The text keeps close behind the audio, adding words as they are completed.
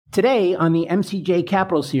Today on the MCJ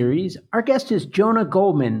Capital Series, our guest is Jonah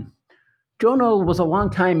Goldman. Jonah was a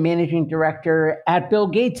longtime managing director at Bill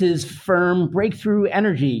Gates' firm Breakthrough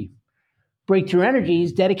Energy. Breakthrough Energy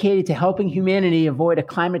is dedicated to helping humanity avoid a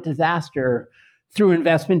climate disaster through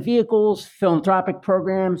investment vehicles, philanthropic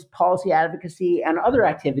programs, policy advocacy, and other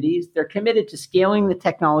activities. They're committed to scaling the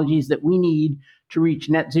technologies that we need to reach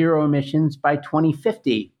net zero emissions by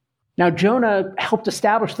 2050. Now, Jonah helped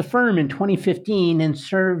establish the firm in 2015 and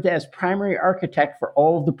served as primary architect for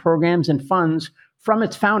all of the programs and funds from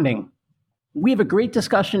its founding. We have a great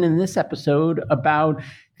discussion in this episode about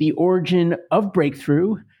the origin of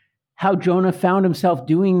Breakthrough, how Jonah found himself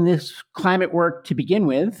doing this climate work to begin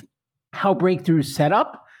with, how Breakthrough's set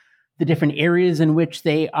up, the different areas in which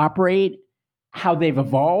they operate, how they've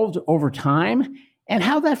evolved over time, and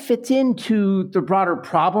how that fits into the broader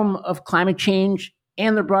problem of climate change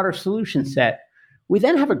and the broader solution set. We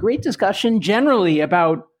then have a great discussion generally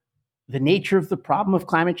about the nature of the problem of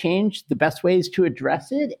climate change, the best ways to address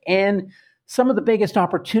it, and some of the biggest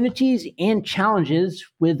opportunities and challenges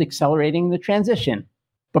with accelerating the transition.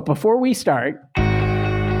 But before we start,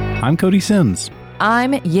 I'm Cody Sims.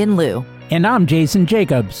 I'm Yin Lu. And I'm Jason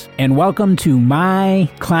Jacobs. And welcome to My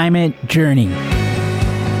Climate Journey.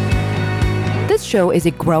 This show is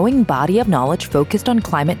a growing body of knowledge focused on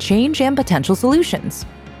climate change and potential solutions.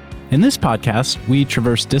 In this podcast, we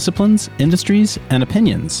traverse disciplines, industries, and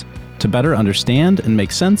opinions to better understand and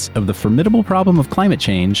make sense of the formidable problem of climate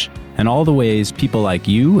change and all the ways people like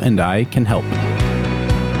you and I can help.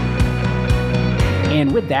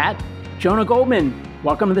 And with that, Jonah Goldman,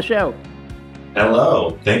 welcome to the show.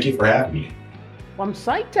 Hello. Thank you for having me. Well, I'm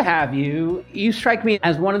psyched to have you. You strike me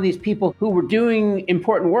as one of these people who were doing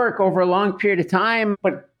important work over a long period of time,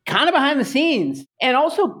 but kind of behind the scenes. And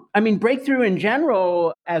also, Breakthrough in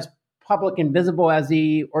general, as public and visible as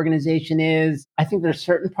the organization is, I think there's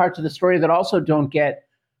certain parts of the story that also don't get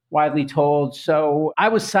widely told. So I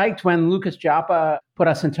was psyched when Lucas Joppa put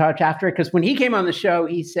us in touch after it, because when he came on the show,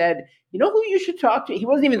 he said, you know who you should talk to? He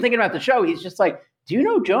wasn't even thinking about the show. He's just like, do you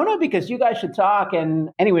know Jonah? Because you guys should talk.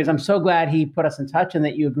 And anyways, I'm so glad he put us in touch and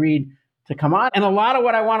that you agreed to come on. And a lot of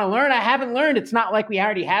what I want to learn, I haven't learned. It's not like we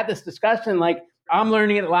already had this discussion. Like, I'm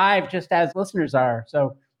learning it live just as listeners are.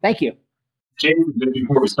 So thank you. Jason,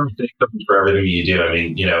 before we start, thank you for everything you do.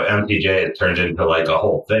 MTJ has turned into like a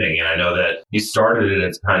whole thing. And I know that you started it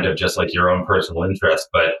as kind of just like your own personal interest,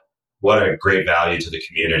 but what a great value to the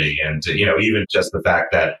community. And, even just the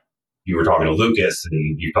fact that you were talking to Lucas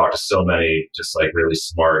and you talked to so many just like really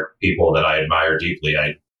smart people that I admire deeply.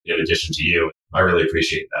 In addition to you, I really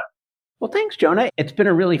appreciate that. Well, thanks, Jonah. It's been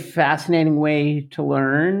a really fascinating way to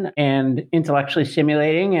learn and intellectually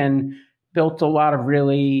stimulating, and built a lot of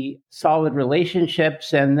really solid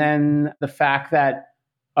relationships. And then the fact that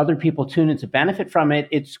other people tune in to benefit from it,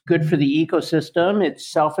 it's good for the ecosystem.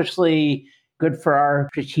 It's selfishly good for our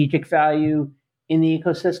strategic value in the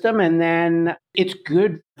ecosystem. And then it's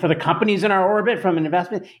good for the companies in our orbit from an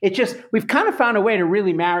investment. It's just, we've kind of found a way to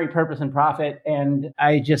really marry purpose and profit. And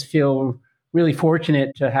I just feel really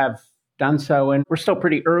fortunate to have done so. And we're still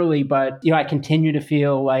pretty early, but I continue to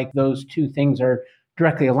feel like those two things are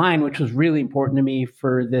directly aligned, which was really important to me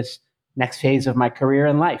for this next phase of my career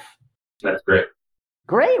and life. That's great.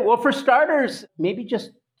 Great. Well, for starters, maybe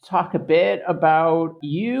just talk a bit about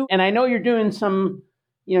you. And I know you're doing some,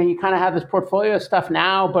 you kind of have this portfolio of stuff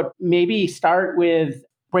now, but maybe start with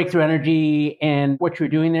Breakthrough Energy and what you're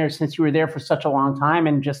doing there, since you were there for such a long time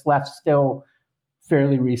and just left still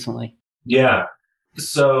fairly recently. Yeah.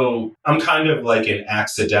 So I'm kind of like an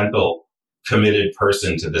accidental committed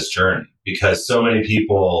person to this journey, because so many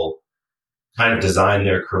people kind of design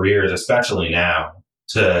their careers, especially now,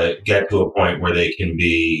 to get to a point where they can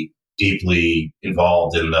be deeply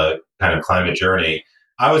involved in the kind of climate journey.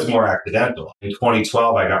 I was more accidental. In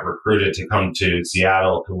 2012, I got recruited to come to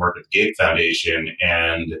Seattle to work at the Gates Foundation.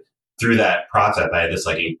 And through that process, I had this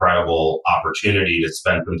like incredible opportunity to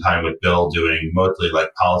spend some time with Bill doing mostly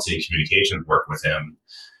like policy and communications work with him.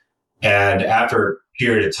 And after a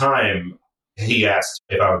period of time, he asked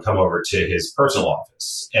if I would come over to his personal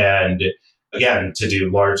office. And again, to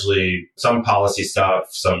do largely some policy stuff,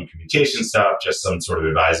 some communication stuff, just some sort of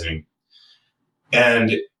advising.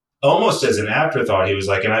 And almost as an afterthought, he was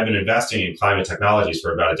like, and I've been investing in climate technologies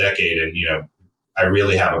for about a decade. And, I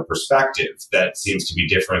really have a perspective that seems to be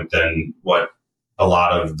different than what a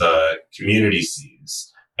lot of the community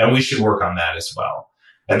sees. And we should work on that as well.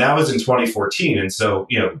 And that was in 2014. And so,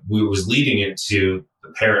 we was leading into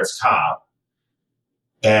the Paris COP.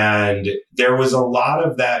 And there was a lot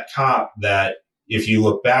of that COP that, if you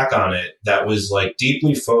look back on it, that was like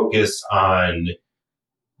deeply focused on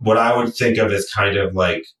what I would think of as kind of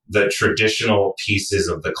like the traditional pieces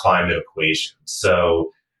of the climate equation.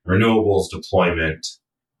 So renewables deployment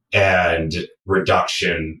and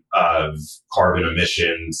reduction of carbon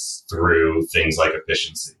emissions through things like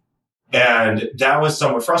efficiency. And that was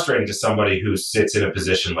somewhat frustrating to somebody who sits in a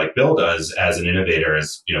position like Bill does as an innovator,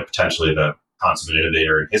 as, potentially the consummate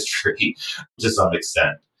innovator in history to some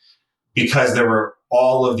extent, because there were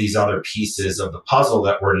all of these other pieces of the puzzle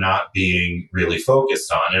that were not being really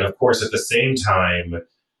focused on. And of course, at the same time,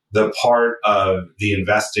 the part of the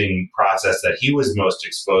investing process that he was most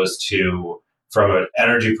exposed to from an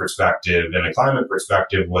energy perspective and a climate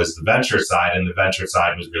perspective was the venture side. And the venture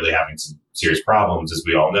side was really having some serious problems, as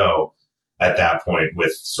we all know, at that point,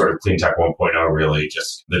 with sort of Clean Tech 1.0, really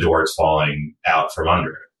just the doors falling out from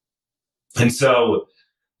under it. And so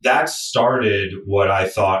that started what I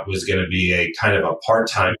thought was going to be a kind of a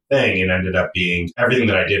part-time thing and ended up being everything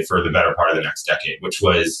that I did for the better part of the next decade, which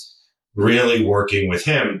was really working with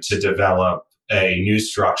him to develop a new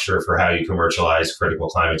structure for how you commercialize critical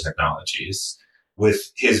climate technologies,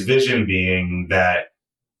 with his vision being that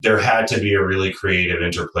there had to be a really creative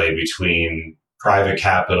interplay between private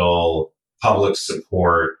capital, public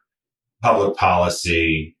support, public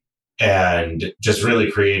policy, and just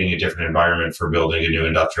really creating a different environment for building a new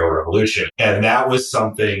industrial revolution. And that was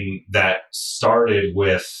something that started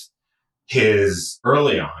with his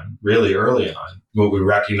really early on, what we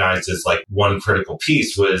recognized as like one critical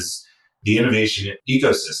piece was the innovation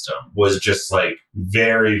ecosystem was just like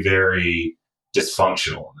very, very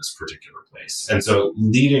dysfunctional in this particular place. And so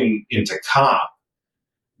leading into COP,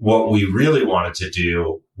 what we really wanted to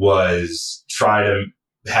do was try to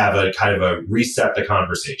have a kind of a reset the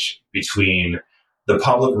conversation between the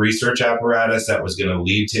public research apparatus that was going to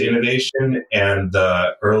lead to innovation and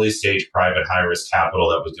the early stage private high risk capital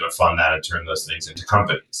that was going to fund that and turn those things into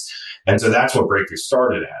companies. And so that's what Breakthrough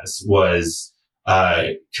started as, was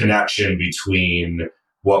a connection between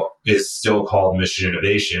what is still called mission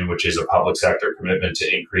innovation, which is a public sector commitment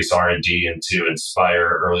to increase R&D and to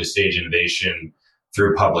inspire early stage innovation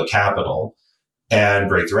through public capital, and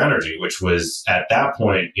Breakthrough Energy, which was at that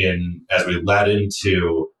point as we led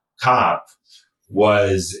into COP,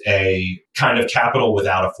 was a kind of capital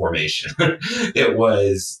without a formation. It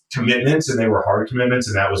was commitments, and they were hard commitments.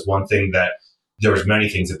 And that was one thing that there was many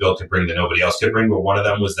things that Bill could bring that nobody else could bring. But one of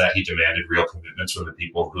them was that he demanded real commitments from the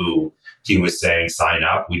people who he was saying, sign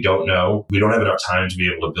up. We don't know. We don't have enough time to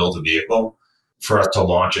be able to build a vehicle for us to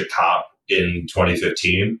launch at COP in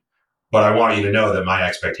 2015. But I want you to know that my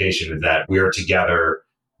expectation is that we are together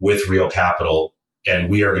with real capital, and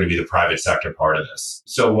we are going to be the private sector part of this.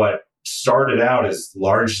 So what started out as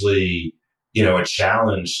largely, a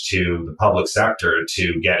challenge to the public sector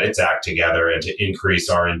to get its act together and to increase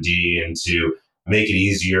R&D and to make it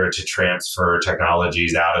easier to transfer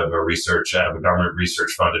technologies out of a government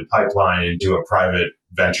research funded pipeline into a private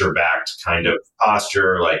venture backed kind of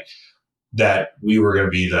posture, like that we were going to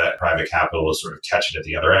be the private capital to sort of catch it at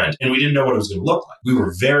the other end. And we didn't know what it was going to look like. We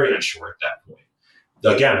were very unsure at that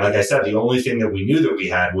point. Again, like I said, the only thing that we knew that we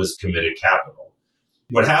had was committed capital.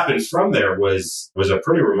 What happened from there was a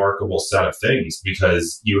pretty remarkable set of things,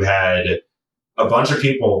 because you had a bunch of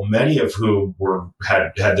people, many of whom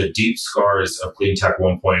had the deep scars of Clean Tech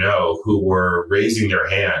 1.0, who were raising their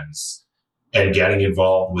hands and getting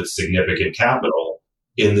involved with significant capital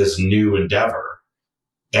in this new endeavor.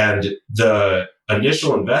 And the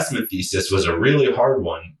initial investment thesis was a really hard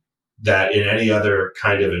one that in any other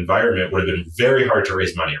kind of environment would have been very hard to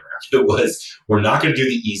raise money around. It was, we're not going to do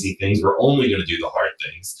the easy things. We're only going to do the hard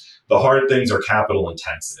things. The hard things are capital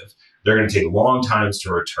intensive. They're going to take long times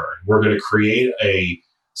to return. We're going to create a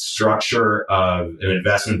structure of an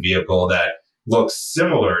investment vehicle that looks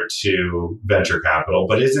similar to venture capital,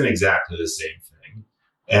 but isn't exactly the same thing.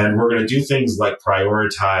 And we're going to do things like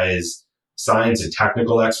prioritize science and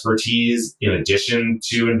technical expertise in addition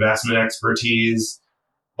to investment expertise.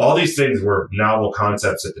 All these things were novel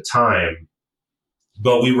concepts at the time,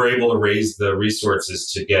 but we were able to raise the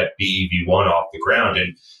resources to get BEV1 off the ground.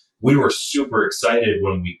 And we were super excited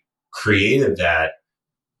when we created that,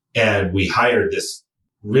 and we hired this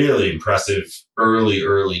really impressive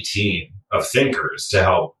early team of thinkers to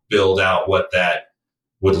help build out what that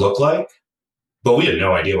would look like. But we had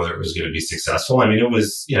no idea whether it was going to be successful. I mean, it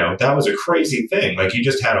was, that was a crazy thing. Like, you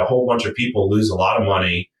just had a whole bunch of people lose a lot of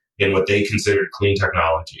money in what they considered clean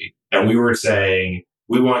technology. And we were saying,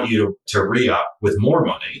 we want you to re-up with more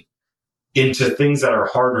money into things that are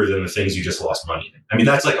harder than the things you just lost money in. I mean,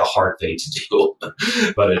 that's like a hard thing to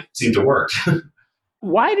do, but it seemed to work.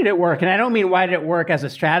 Why did it work? And I don't mean why did it work as a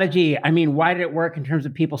strategy. I mean, why did it work in terms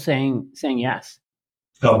of people saying yes?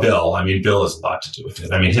 Oh, Bill. I mean, Bill has a lot to do with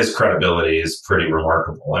it. I mean, his credibility is pretty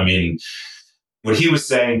remarkable. I mean, what he was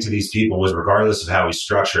saying to these people was regardless of how we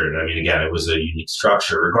structure it, I mean, again, it was a unique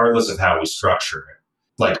structure, regardless of how we structure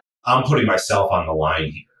it, like I'm putting myself on the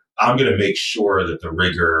line here. I'm going to make sure that the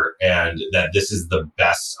rigor and that this is the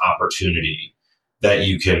best opportunity that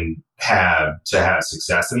you can have to have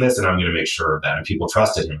success in this. And I'm going to make sure of that. And people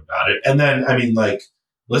trusted him about it. And then, I mean, like,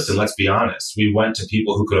 listen, let's be honest. We went to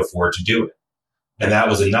people who could afford to do it. And that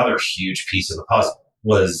was another huge piece of the puzzle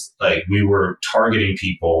was like, we were targeting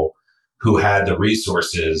people who had the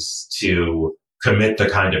resources to commit the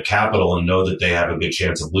kind of capital and know that they have a good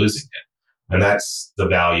chance of losing it. And that's the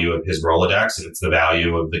value of his Rolodex. And it's the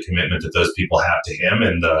value of the commitment that those people have to him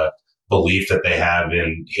and the belief that they have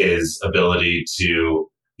in his ability to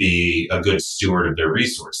be a good steward of their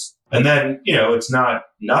resource. And then, you know, it's not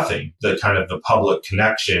nothing, the kind of the public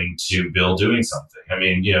connection to Bill doing something. I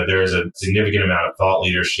mean, you know, there is a significant amount of thought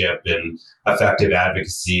leadership and effective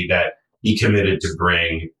advocacy that he committed to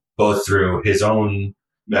bring both through his own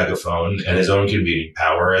megaphone and his own convening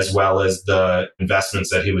power, as well as the investments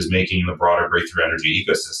that he was making in the broader breakthrough energy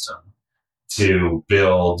ecosystem to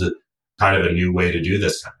build kind of a new way to do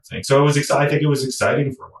this kind of thing. So I think it was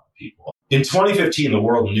exciting for a lot of people. In 2015, the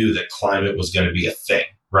world knew that climate was going to be a thing,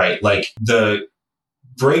 right? Like the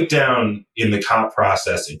breakdown in the COP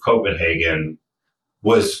process in Copenhagen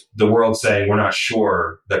was the world saying, we're not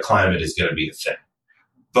sure that climate is going to be a thing.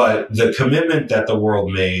 But the commitment that the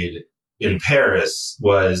world made in Paris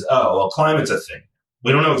was, oh, well, climate's a thing.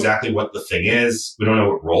 We don't know exactly what the thing is. We don't know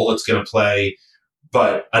what role it's going to play.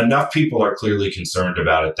 But enough people are clearly concerned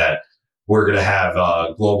about it that we're going to have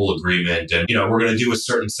a global agreement and, you know, we're going to do a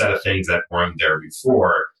certain set of things that weren't there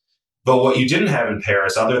before. But what you didn't have in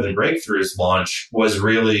Paris, other than Breakthrough's launch, was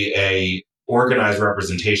really a organized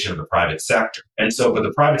representation of the private sector. And so, but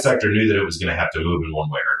the private sector knew that it was going to have to move in one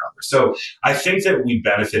way or another. So I think that we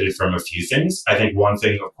benefited from a few things. I think one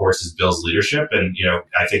thing, of course, is Bill's leadership. And, you know,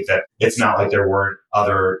 I think that it's not like there weren't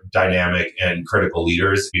other dynamic and critical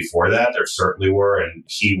leaders before that. There certainly were. And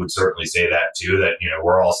he would certainly say that too, that, you know,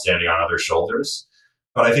 we're all standing on other shoulders.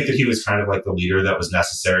 But I think that he was kind of like the leader that was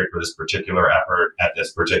necessary for this particular effort at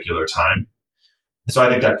this particular time. So I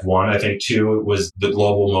think that's one. I think two, it was the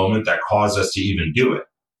global moment that caused us to even do it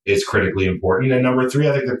is critically important. And number three,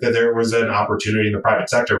 I think that there was an opportunity in the private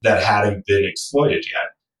sector that hadn't been exploited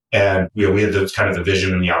yet. And we had the kind of the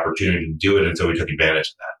vision and the opportunity to do it. And so we took advantage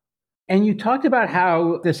of that. And you talked about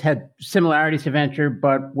how this had similarities to venture,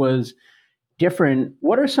 but was different.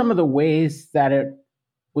 What are some of the ways that it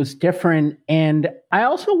was different? And I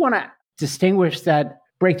also want to distinguish that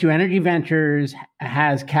Breakthrough Energy Ventures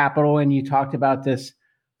has capital, and you talked about this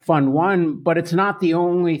Fund One, but it's not the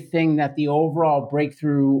only thing that the overall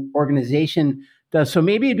Breakthrough organization does. So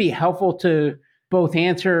maybe it'd be helpful to both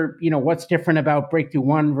answer, you know, what's different about Breakthrough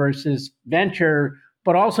One versus Venture,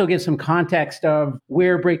 but also give some context of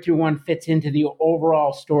where Breakthrough One fits into the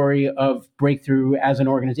overall story of Breakthrough as an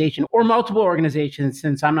organization or multiple organizations,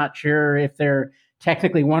 since I'm not sure if they're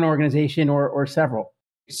technically one organization or several.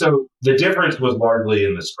 So the difference was largely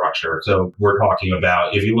in the structure. So we're talking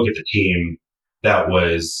about, if you look at the team that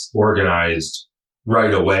was organized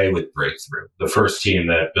right away with Breakthrough, the first team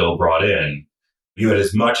that Bill brought in, you had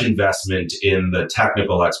as much investment in the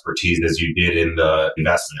technical expertise as you did in the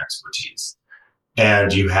investment expertise.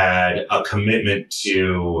 And you had a commitment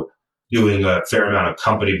to doing a fair amount of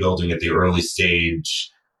company building at the early stage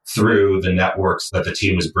through the networks that the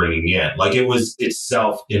team was bringing in. Like it was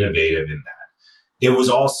itself innovative in that. It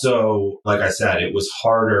was also, like I said, it was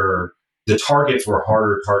harder. The targets were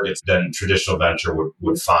harder targets than traditional venture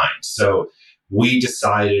would find. So we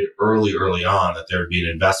decided early on that there would be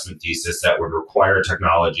an investment thesis that would require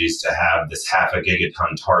technologies to have this 0.5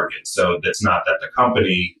 gigaton target. So that's not that the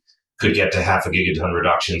company could get to 0.5 gigaton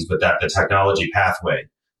reductions, but that the technology pathway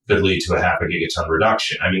could lead to a 0.5 gigaton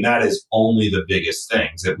reduction. I mean, that is only the biggest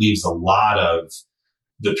things. It leaves a lot of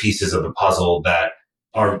the pieces of the puzzle that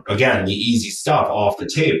are, again, the easy stuff off the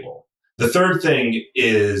table. The third thing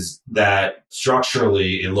is that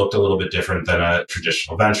structurally, it looked a little bit different than a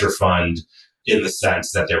traditional venture fund in the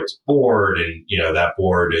sense that there was a board and, you know, that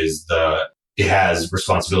board it has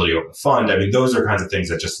responsibility over the fund. I mean, those are kinds of things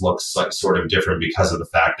that just looks like sort of different because of the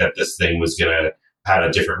fact that this thing was going to have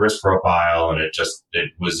a different risk profile and it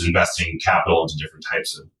was investing capital into different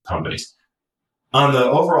types of companies. On the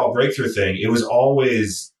overall Breakthrough thing, it was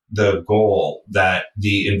always the goal that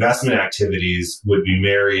the investment activities would be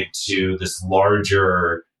married to this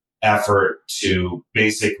larger effort to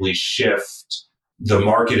basically shift the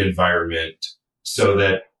market environment so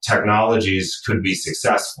that technologies could be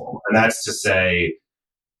successful. And that's to say,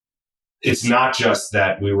 it's not just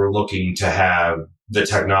that we were looking to have the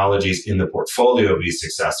technologies in the portfolio be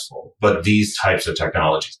successful, but these types of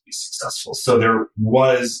technologies be successful. So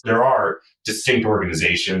there are distinct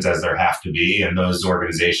organizations, as there have to be, and those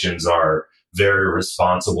organizations are very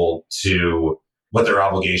responsible to what their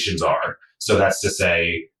obligations are. So that's to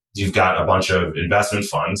say, you've got a bunch of investment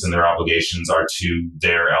funds and their obligations are to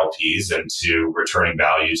their LPs and to returning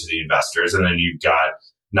value to the investors. And then you've got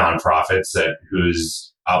nonprofits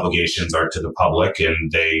whose obligations are to the public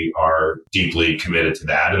and they are deeply committed to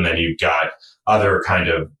that. And then you've got other kind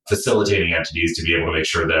of facilitating entities to be able to make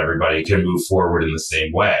sure that everybody can move forward in the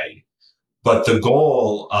same way. But the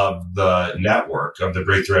goal of the network, of the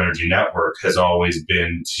Breakthrough Energy Network, has always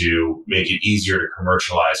been to make it easier to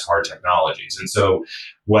commercialize hard technologies. And so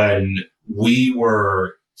when we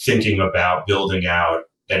were thinking about building out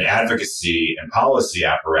an advocacy and policy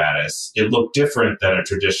apparatus, it looked different than a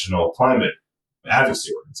traditional climate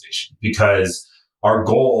advocacy organization, because our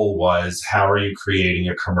goal was, how are you creating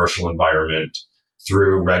a commercial environment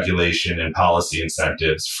through regulation and policy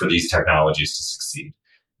incentives for these technologies to succeed?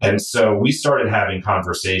 And so we started having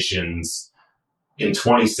conversations in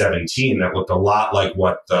 2017 that looked a lot like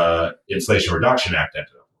what the Inflation Reduction Act ended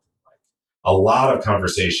up looking like. A lot of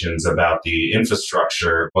conversations about the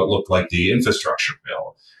infrastructure, what looked like the infrastructure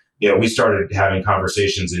bill. We started having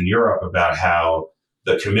conversations in Europe about how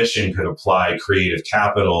the Commission could apply creative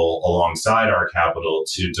capital alongside our capital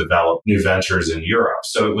to develop new ventures in Europe.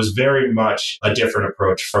 So it was very much a different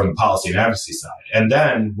approach from the policy and advocacy side. And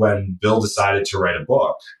then when Bill decided to write a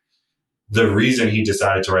book, the reason he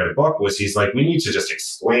decided to write a book was he's like, we need to just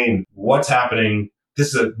explain what's happening.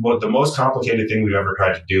 This is the most complicated thing we've ever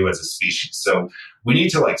tried to do as a species. So we need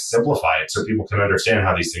to simplify it so people can understand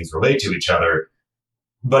how these things relate to each other.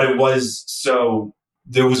 But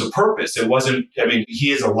there was a purpose. It wasn't,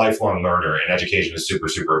 he is a lifelong learner and education is super,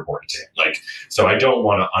 super important to him. So I don't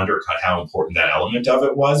want to undercut how important that element of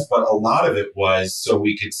it was, but a lot of it was so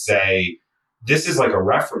we could say, this is like a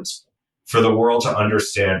reference for the world to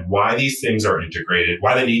understand why these things are integrated,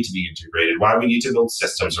 why they need to be integrated, why we need to build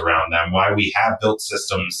systems around them, why we have built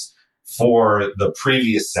systems for the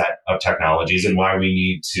previous set of technologies, and why we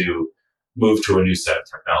need to move to a new set of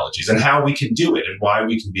technologies, and how we can do it and why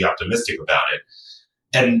we can be optimistic about it.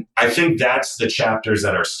 And I think that's the chapters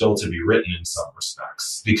that are still to be written in some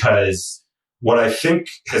respects, because what I think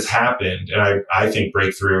has happened, and I think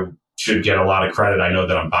Breakthrough should get a lot of credit. I know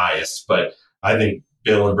that I'm biased, but I think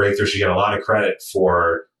Bill and Breakthrough should get a lot of credit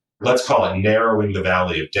for, let's call it, narrowing the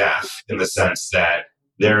valley of death, in the sense that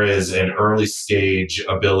there is an early stage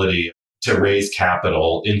ability to raise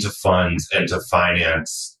capital into funds and to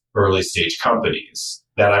finance early stage companies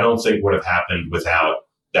that I don't think would have happened without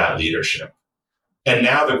that leadership. And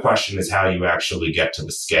now the question is how you actually get to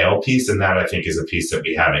the scale piece. And that, I think, is a piece that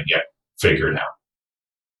we haven't yet figured out.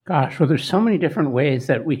 Gosh, well, there's so many different ways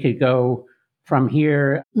that we could go from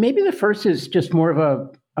here. Maybe the first is just more of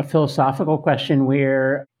a philosophical question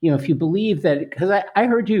where, if you believe that, because I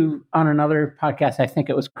heard you on another podcast, I think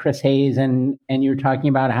it was Chris Hayes, and you were talking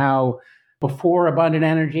about how before abundant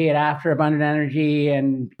energy and after abundant energy,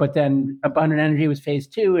 but then abundant energy was phase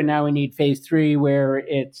 2, and now we need phase 3 where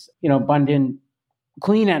it's, abundant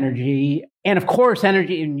clean energy. And of course,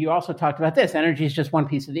 energy, and you also talked about this, energy is just one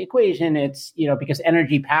piece of the equation. It's, because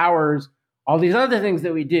energy powers all these other things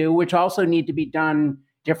that we do, which also need to be done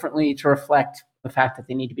differently to reflect the fact that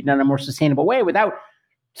they need to be done in a more sustainable way without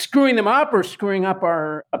screwing them up or screwing up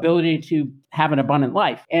our ability to have an abundant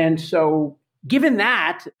life. And so given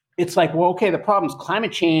that, it's like, well, okay, the problem's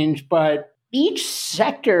climate change, but each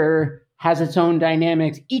sector has its own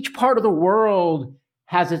dynamics. Each part of the world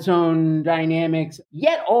has its own dynamics.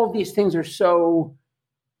 Yet all of these things are so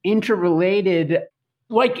interrelated,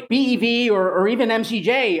 like BEV or even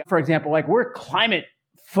MCJ, for example. We're climate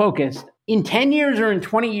focused. In 10 years or in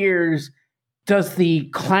 20 years, does the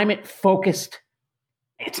climate focused,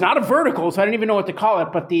 it's not a vertical, so I don't even know what to call it,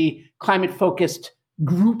 but the climate focused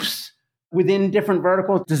groups within different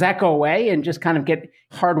verticals, does that go away and just kind of get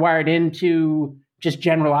hardwired into just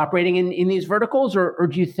general operating in these verticals? Or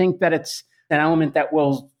do you think that it's an element that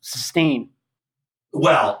will sustain?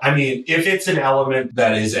 Well, if it's an element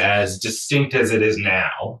that is as distinct as it is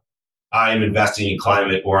now, I'm investing in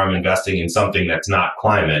climate or I'm investing in something that's not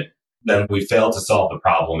climate, then we failed to solve the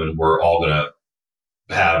problem and we're all going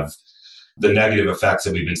to have the negative effects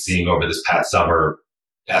that we've been seeing over this past summer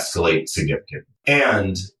escalate significantly.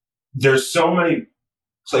 And there's so many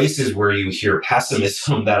places where you hear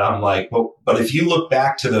pessimism that I'm like, well, but if you look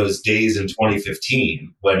back to those days in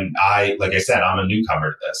 2015, when like I said, I'm a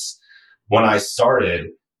newcomer to this. When I started,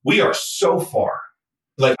 we are so far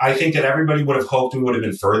Like, I think that everybody would have hoped we would have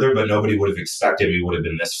been further, but nobody would have expected we would have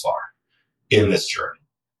been this far in this journey.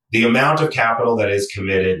 The amount of capital that is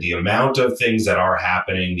committed, the amount of things that are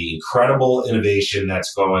happening, the incredible innovation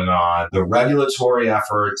that's going on, the regulatory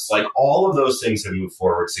efforts, like all of those things have moved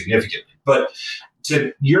forward significantly. But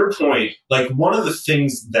to your point, like one of the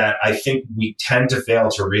things that I think we tend to fail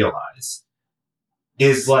to realize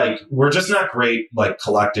is like, we're just not great, like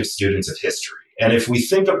collective students of history. And if we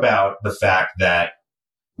think about the fact that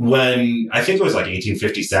when I think it was like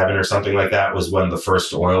 1857 or something like that was when the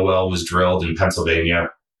first oil well was drilled in Pennsylvania,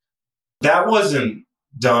 that wasn't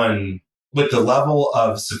done with the level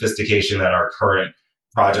of sophistication that our current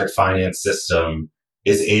project finance system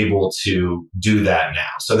is able to do that now.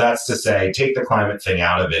 So that's to say, take the climate thing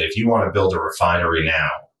out of it. If you want to build a refinery now,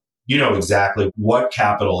 you know exactly what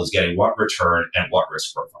capital is getting what return and what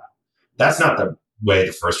risk profile. That's not the way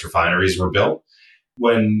the first refineries were built.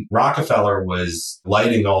 When Rockefeller was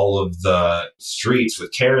lighting all of the streets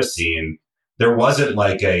with kerosene, there wasn't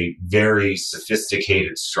like a very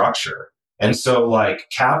sophisticated structure. And so like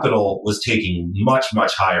capital was taking much,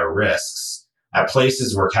 much higher risks at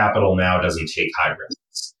places where capital now doesn't take high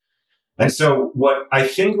risks. And so what I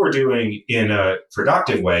think we're doing in a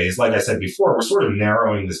productive way is, like I said before, we're sort of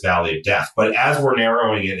narrowing this valley of death. But as we're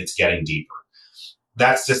narrowing it, it's getting deeper.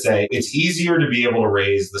 That's to say, it's easier to be able to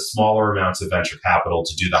raise the smaller amounts of venture capital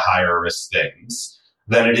to do the higher risk things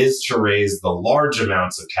than it is to raise the large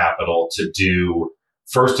amounts of capital to do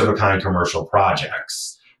first of a kind commercial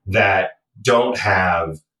projects that don't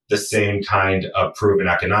have the same kind of proven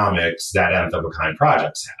economics that nth of a kind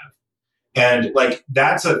projects have. And like,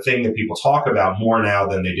 that's a thing that people talk about more now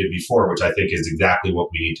than they did before, which I think is exactly what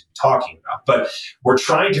we need to be talking about. But we're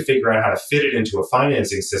trying to figure out how to fit it into a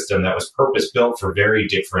financing system that was purpose built for very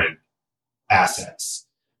different assets.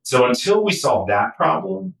 So until we solve that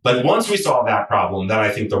problem, like once we solve that problem, then I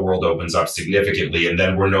think the world opens up significantly. And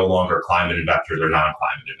then we're no longer climate investors or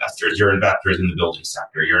non-climate investors. You're investors in the building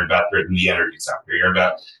sector. You're investors in the energy sector.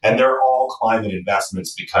 And they're all climate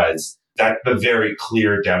investments because that's a very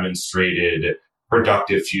clear, demonstrated,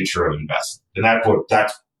 productive future of investment. And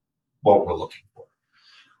that's what we're looking for.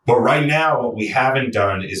 But right now, what we haven't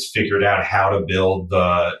done is figured out how to build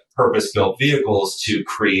the purpose-built vehicles to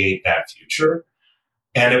create that future.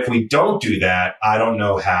 And if we don't do that, I don't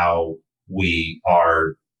know how we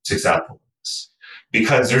are successful in this.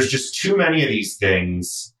 Because there's just too many of these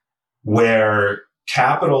things where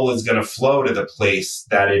capital is going to flow to the place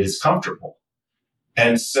that it is comfortable.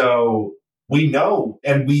 And so we know,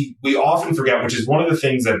 and we often forget, which is one of the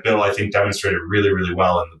things that Bill, I think, demonstrated really, really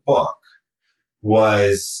well in the book,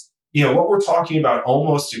 was, you know, what we're talking about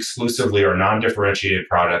almost exclusively are non-differentiated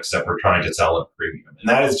products that we're trying to sell at premium. And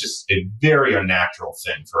that is just a very unnatural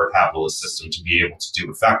thing for a capitalist system to be able to do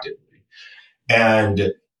effectively.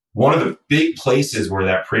 And one of the big places where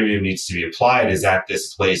that premium needs to be applied is at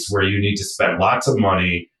this place where you need to spend lots of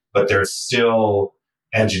money, but there's still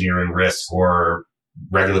engineering risk or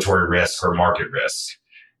regulatory risk or market risk.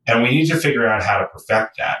 And we need to figure out how to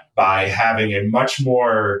perfect that by having a much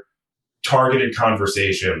more targeted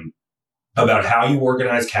conversation about how you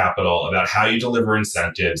organize capital, about how you deliver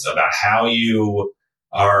incentives, about how you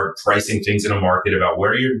are pricing things in a market, about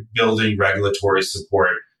where you're building regulatory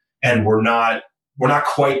support. And we're not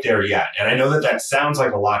quite there yet. And I know that sounds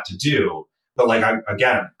like a lot to do, but like,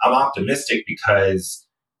 I'm optimistic because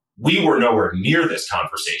we were nowhere near this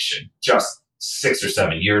conversation just 6 or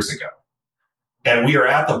 7 years ago. And we are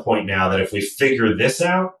at the point now that if we figure this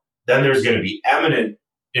out, then there's going to be eminent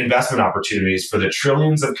investment opportunities for the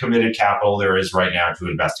trillions of committed capital there is right now to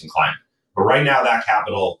invest in climate. But right now, that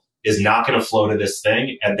capital is not going to flow to this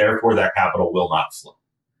thing, and therefore that capital will not flow.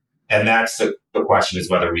 And that's the question, is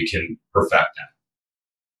whether we can perfect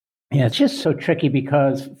that. Yeah, it's just so tricky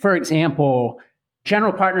because, for example,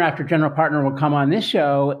 general partner after general partner will come on this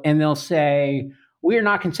show and they'll say, we are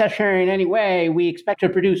not concessionary in any way. We expect to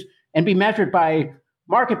produce and be measured by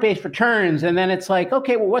market-based returns. And then it's like,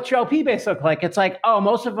 okay, well, what's your LP base look like? It's like, oh,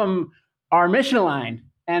 most of them are mission aligned.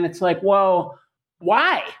 And it's like, well,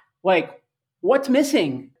 why? Like, what's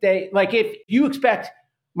missing? If you expect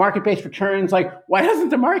market-based returns, like, why doesn't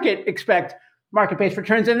the market expect market-based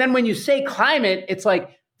returns? And then when you say climate, it's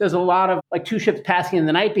like, there's a lot of like two ships passing in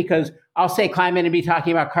the night, because I'll say climate and be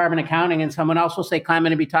talking about carbon accounting, and someone else will say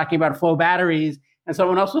climate and be talking about flow batteries. And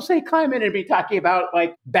someone else will say climate and be talking about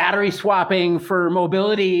like battery swapping for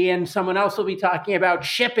mobility. And someone else will be talking about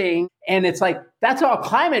shipping. And it's like, that's all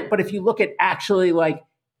climate. But if you look at actually like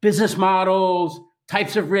business models,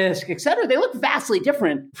 types of risk, et cetera, they look vastly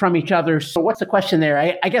different from each other. So what's the question there?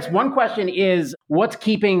 I guess one question is, what's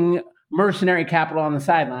keeping mercenary capital on the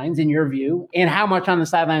sidelines, in your view? And how much on the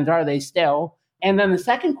sidelines are they still? And then the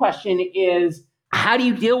second question is, how do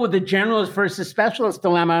you deal with the generalist versus specialist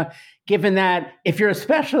dilemma, given that if you're a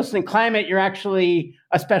specialist in climate, you're actually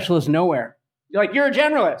a specialist nowhere? You're a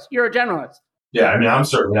generalist. Yeah, I mean, I'm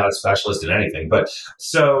certainly not a specialist in anything. But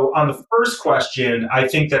so on the first question, I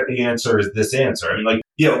think that the answer is this answer. I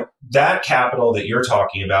mean, that capital that you're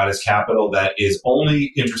talking about is capital that is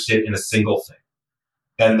only interested in a single thing,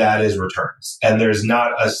 and that is returns. And there's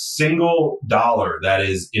not a single dollar that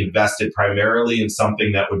is invested primarily in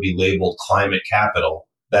something that would be labeled climate capital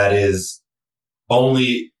that is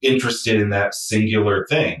only interested in that singular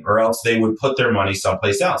thing, or else they would put their money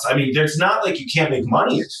someplace else. I mean, there's not like you can't make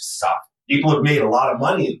money in this stuff. People have made a lot of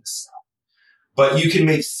money in this stuff, but you can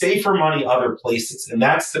make safer money other places. And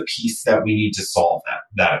that's the piece that we need to solve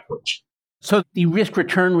that approach. So the risk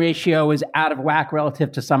return ratio is out of whack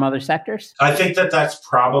relative to some other sectors? I think that that's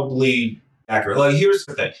probably accurate. Here's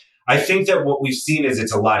the thing. I think that what we've seen is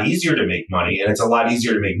it's a lot easier to make money, and it's a lot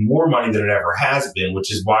easier to make more money than it ever has been, which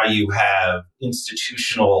is why you have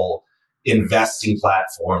institutional investing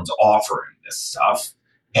platforms offering this stuff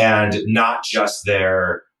and not just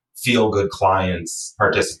their feel-good clients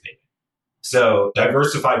participating. So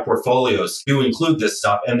diversified portfolios do include this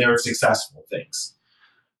stuff, and they're successful things.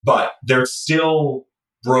 But they're still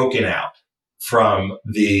broken out from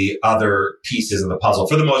the other pieces of the puzzle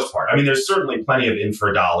for the most part. I mean, there's certainly plenty of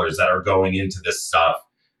infra dollars that are going into this stuff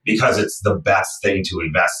because it's the best thing to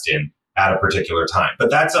invest in at a particular time.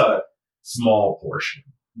 But that's a small portion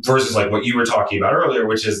versus what you were talking about earlier,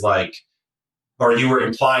 which is or you were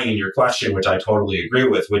implying in your question, which I totally agree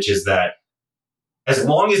with, which is that as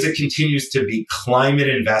long as it continues to be climate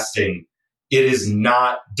investing, it is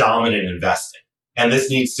not dominant investing. And this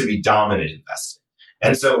needs to be dominant investing.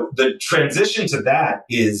 And so the transition to that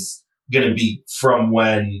is going to be from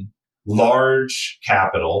when large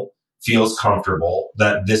capital feels comfortable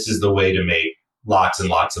that this is the way to make lots and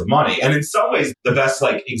lots of money. And in some ways, the best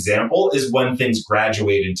example is when things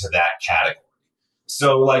graduate into that category.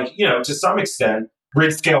 So to some extent,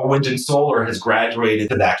 grid scale wind and solar has graduated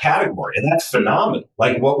to that category. And that's phenomenal.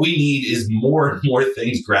 What we need is more and more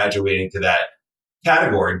things graduating to that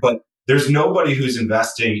category. But there's nobody who's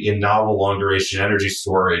investing in novel long duration energy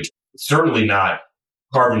storage, certainly not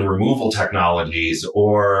carbon removal technologies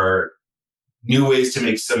or new ways to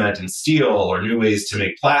make cement and steel or new ways to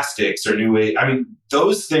make plastics or new ways. I mean,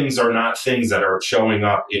 those things are not things that are showing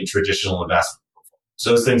up in traditional investment. So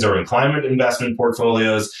those things are in climate investment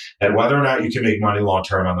portfolios, and whether or not you can make money long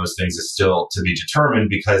term on those things is still to be determined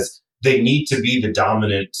because they need to be the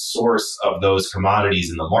dominant source of those commodities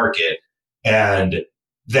in the market. And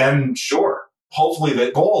then sure, hopefully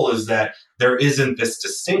the goal is that there isn't this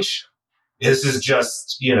distinction. This is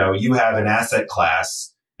just, you have an asset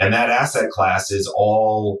class, and that asset class is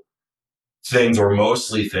all things or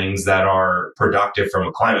mostly things that are productive from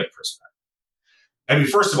a climate perspective. I mean,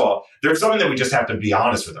 first of all, there's something that we just have to be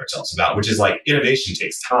honest with ourselves about, which is innovation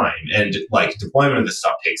takes time and deployment of this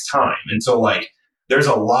stuff takes time. And so there's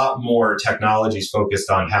a lot more technologies focused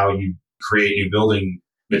on how you create new building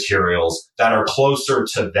materials that are closer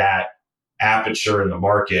to that aperture in the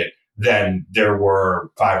market than there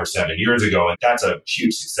were 5 or 7 years ago. And that's a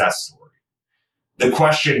huge success story. The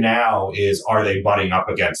question now is, are they butting up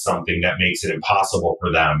against something that makes it impossible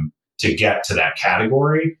for them to get to that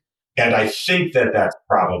category? And I think that that's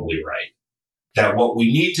probably right. That what we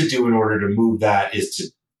need to do in order to move that is to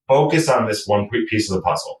focus on this one piece of the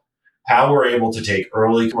puzzle, how we're able to take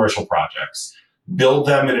early commercial projects, build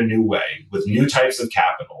them in a new way with new types of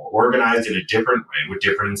capital, organized in a different way with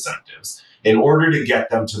different incentives in order to get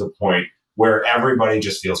them to the point where everybody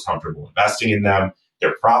just feels comfortable investing in them.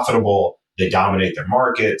 They're profitable. They dominate their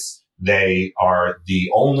markets. They are the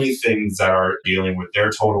only things that are dealing with their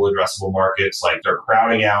total addressable markets. They're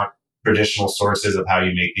crowding out traditional sources of how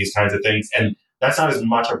you make these kinds of things. And that's not as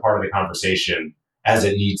much a part of the conversation as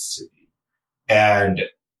it needs to be. And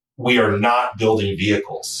we are not building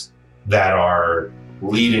vehicles that are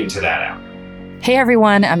leading to that outcome. Hey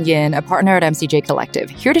everyone, I'm Yin, a partner at MCJ Collective,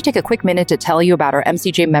 here to take a quick minute to tell you about our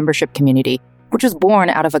MCJ membership community, which was born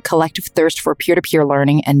out of a collective thirst for peer-to-peer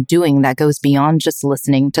learning and doing that goes beyond just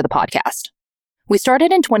listening to the podcast. We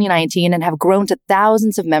started in 2019 and have grown to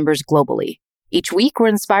thousands of members globally. Each week, we're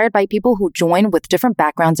inspired by people who join with different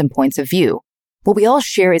backgrounds and points of view. What we all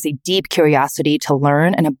share is a deep curiosity to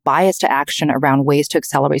learn and a bias to action around ways to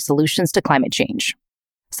accelerate solutions to climate change.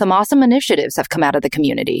 Some awesome initiatives have come out of the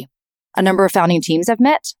community. A number of founding teams have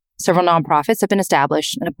met, several nonprofits have been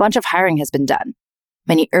established, and a bunch of hiring has been done.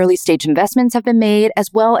 Many early-stage investments have been made,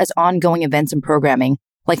 as well as ongoing events and programming,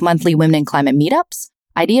 like monthly Women in Climate meetups,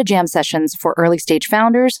 idea jam sessions for early stage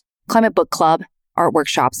founders, climate book club, art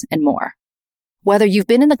workshops, and more. Whether you've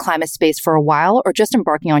been in the climate space for a while or just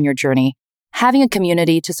embarking on your journey, having a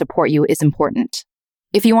community to support you is important.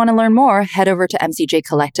 If you want to learn more, head over to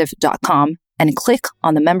mcjcollective.com and click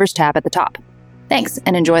on the members tab at the top. Thanks,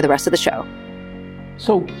 and enjoy the rest of the show.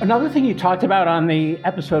 So another thing you talked about on the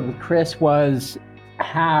episode with Chris was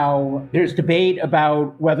how there's debate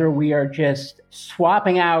about whether we are just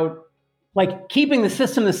swapping out, like keeping the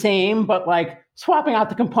system the same, but like swapping out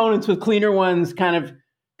the components with cleaner ones kind of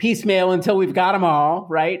piecemeal until we've got them all,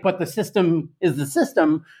 right? But the system is the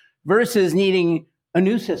system versus needing a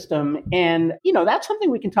new system. And, that's something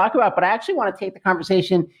we can talk about, but I actually want to take the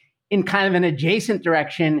conversation in kind of an adjacent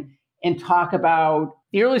direction and talk about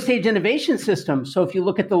the early stage innovation system. So if you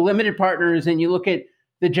look at the limited partners and you look at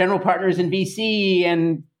the general partners in VC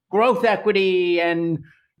and growth equity and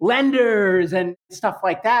lenders and stuff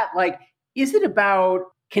like that, like, is it about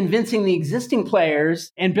convincing the existing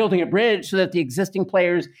players and building a bridge so that the existing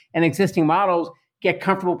players and existing models get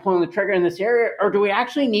comfortable pulling the trigger in this area? Or do we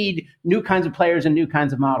actually need new kinds of players and new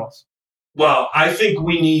kinds of models? Well, I think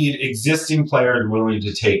we need existing players willing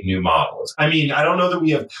to take new models. I mean, I don't know that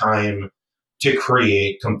we have time to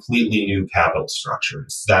create completely new capital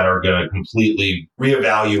structures that are going to completely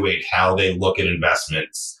reevaluate how they look at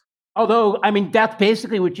investments. Although, I mean, that's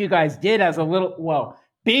basically what you guys did as a little, well,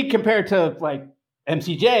 big compared to like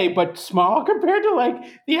MCJ, but small compared to like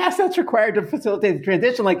the assets required to facilitate the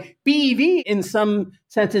transition. Like BEV in some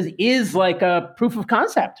senses is like a proof of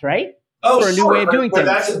concept, right? Oh, for a new way of doing things.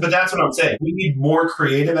 But that's what I'm saying. We need more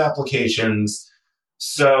creative applications.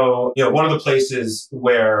 So, one of the places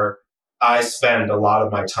where I spend a lot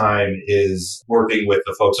of my time is working with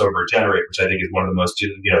the folks over at Generate, which I think is one of the most,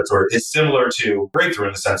 it's similar to Breakthrough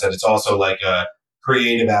in the sense that it's also like a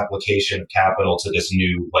creative application of capital to this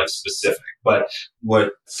new, like, specific. But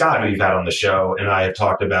what Scott, who you've had on the show, and I have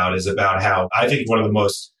talked about is about how I think one of the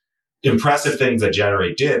most impressive things that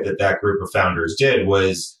Generate did, that group of founders did,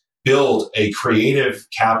 was build a creative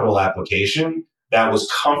capital application that was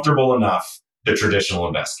comfortable enough to traditional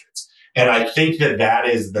investors. And I think that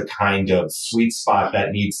is the kind of sweet spot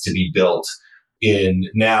that needs to be built in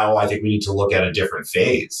now. I think we need to look at a different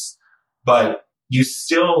phase. But you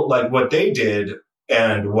still, like what they did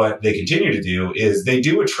and what they continue to do is they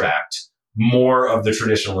do attract more of the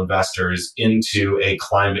traditional investors into a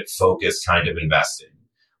climate focused kind of investing.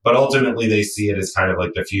 But ultimately they see it as kind of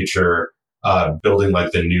like the future, building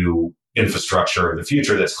like the new infrastructure of the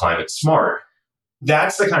future that's climate smart.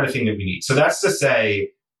 That's the kind of thing that we need. So that's to say,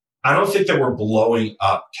 I don't think that we're blowing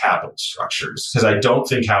up capital structures because I don't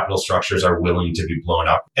think capital structures are willing to be blown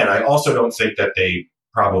up. And I also don't think that they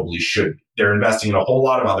probably should. They're investing in a whole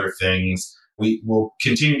lot of other things. We will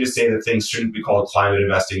continue to say that things shouldn't be called climate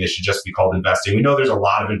investing. They should just be called investing. We know there's a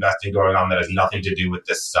lot of investing going on that has nothing to do with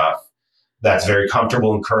this stuff. That's very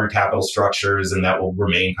comfortable in current capital structures and that will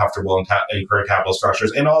remain comfortable in current capital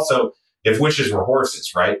structures. And also, if wishes were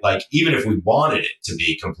horses, right? Like, even if we wanted it to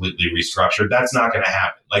be completely restructured, that's not going to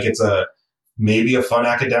happen. Like, it's maybe a fun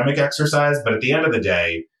academic exercise, but at the end of the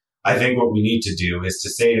day, I think what we need to do is to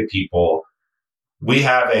say to people, we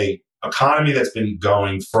have a economy that's been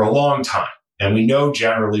going for a long time, and we know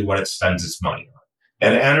generally what it spends its money on.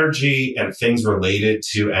 And energy and things related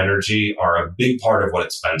to energy are a big part of what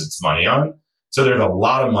it spends its money on. So there's a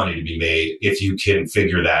lot of money to be made if you can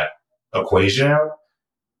figure that equation out.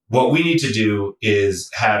 What we need to do is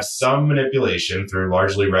have some manipulation through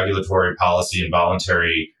largely regulatory policy and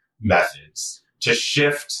voluntary methods to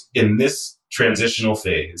shift in this transitional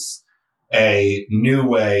phase a new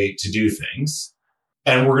way to do things.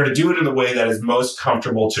 And we're going to do it in the way that is most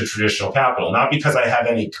comfortable to traditional capital, not because I have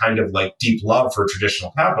any kind of like deep love for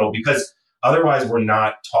traditional capital, because otherwise we're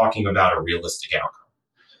not talking about a realistic outcome.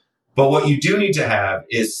 But what you do need to have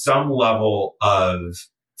is some level of,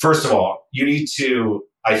 first of all, you need to,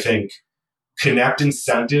 I think, connect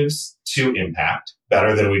incentives to impact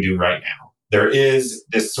better than we do right now. There is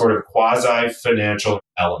this sort of quasi-financial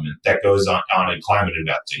element that goes on in climate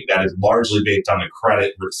investing that is largely based on the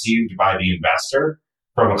credit received by the investor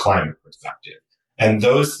from a climate perspective. And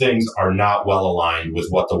those things are not well aligned with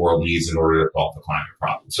what the world needs in order to solve the climate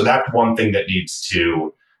problem. So that's one thing that needs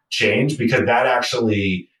to change, because that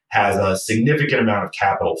actually has a significant amount of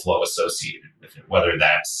capital flow associated with it, whether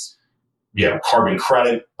that's carbon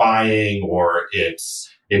credit buying or it's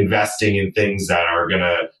investing in things that are going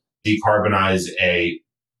to decarbonize a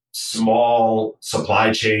small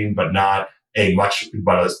supply chain, but not a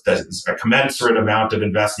commensurate amount of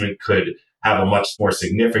investment could have a much more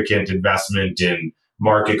significant investment in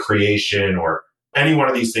market creation, or any one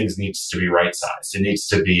of these things needs to be right-sized. It needs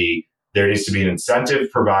to be There needs to be an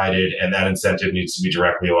incentive provided, and that incentive needs to be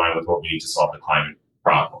directly aligned with what we need to solve the climate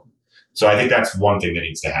problem. So I think that's one thing that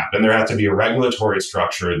needs to happen. There has to be a regulatory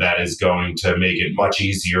structure that is going to make it much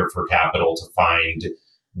easier for capital to find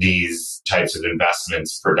these types of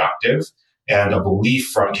investments productive, and a belief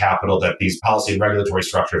from capital that these policy and regulatory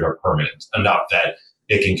structures are permanent enough that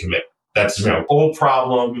it can commit. That's, old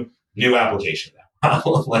problem, new application.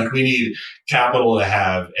 Like, we need capital to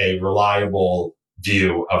have a reliable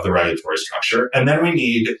view of the regulatory structure. And then we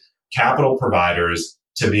need capital providers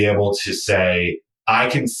to be able to say, I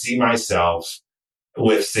can see myself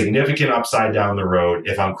with significant upside down the road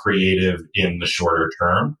if I'm creative in the shorter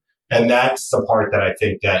term. And that's the part that I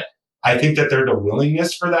think that there's a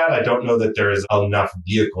willingness for that. I don't know that there is enough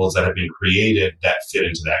vehicles that have been created that fit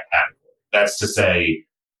into that category. That's to say,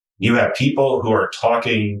 you have people who are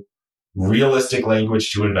talking realistic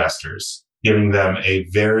language to investors, giving them a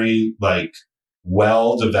very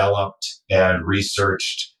well-developed and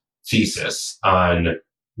researched thesis on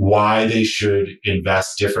why they should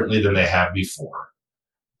invest differently than they have before.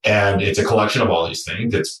 And it's a collection of all these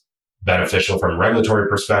things. It's beneficial from a regulatory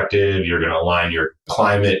perspective. You're going to align your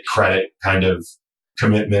climate credit kind of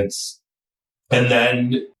commitments. And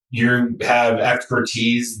then you have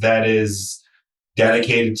expertise that is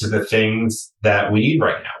dedicated to the things that we need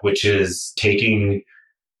right now, which is taking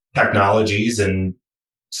technologies and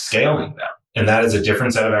scaling them. And that is a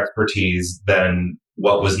different set of expertise than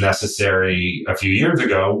what was necessary a few years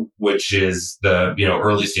ago, which is the,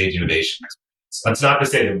 early stage innovation expertise. That's not to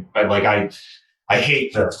say that, I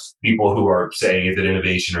hate the people who are saying, is it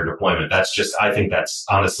innovation or deployment? I think that's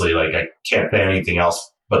honestly, I can't say anything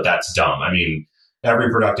else, but that's dumb. I mean,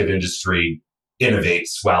 every productive industry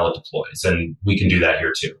innovates while it deploys, and we can do that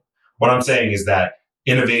here too. What I'm saying is that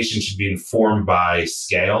innovation should be informed by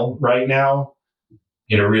scale right now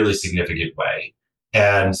in a really significant way.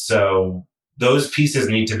 And so those pieces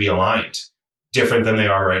need to be aligned different than they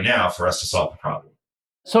are right now for us to solve the problem.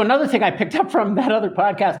 So another thing I picked up from that other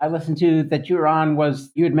podcast I listened to that you were on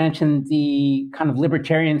was you had mentioned the kind of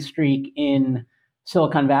libertarian streak in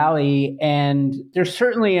Silicon Valley. And there's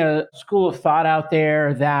certainly a school of thought out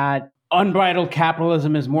there that unbridled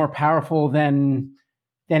capitalism is more powerful than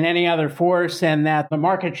any other force, and that the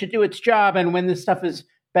market should do its job. And when this stuff is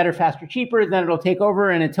better, faster, cheaper, then it'll take over.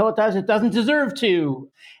 And until it does, it doesn't deserve to.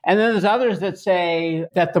 And then there's others that say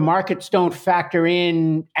that the markets don't factor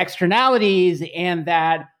in externalities and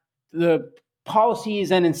that the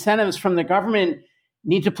policies and incentives from the government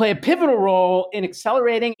need to play a pivotal role in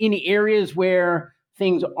accelerating in areas where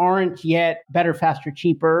things aren't yet better, faster,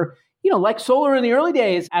 cheaper. Like solar in the early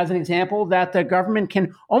days, as an example, that the government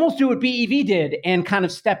can almost do what BEV did and kind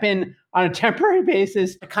of step in on a temporary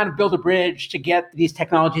basis to kind of build a bridge to get these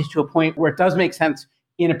technologies to a point where it does make sense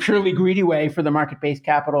in a purely greedy way for the market-based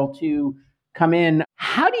capital to come in.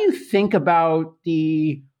 How do you think about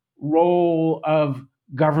the role of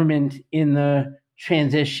government in the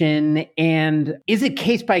transition? And is it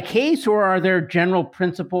case by case, or are there general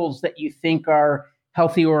principles that you think are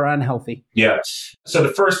healthy or unhealthy? Yeah. So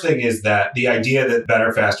the first thing is that the idea that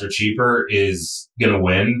better, faster, cheaper is going to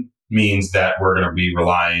win means that we're going to be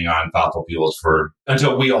relying on fossil fuels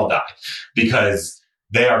until we all die, because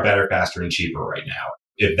they are better, faster, and cheaper right now.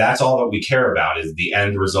 If that's all that we care about is the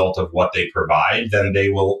end result of what they provide, then they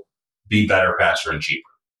will be better, faster, and cheaper.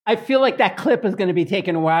 I feel like that clip is going to be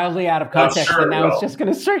taken wildly out of context, sure, and now it's just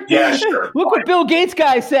going to circulate. Yeah, sure. Look what Bill Gates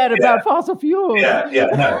guy said about fossil fuels.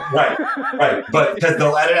 Right. But because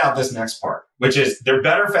they'll edit out this next part, which is they're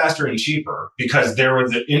better, faster, and cheaper because there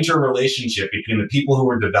was an interrelationship between the people who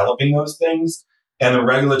were developing those things and the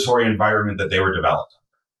regulatory environment that they were developed.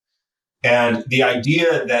 And the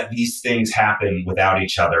idea that these things happen without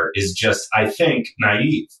each other is just, I think,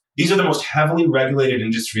 naive. These are the most heavily regulated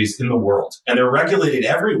industries in the world, and they're regulated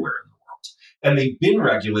everywhere in the world. And they've been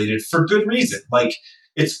regulated for good reason.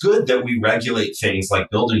 It's good that we regulate things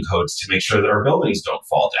like building codes to make sure that our buildings don't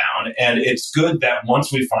fall down. And it's good that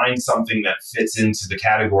once we find something that fits into the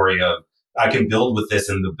category of, I can build with this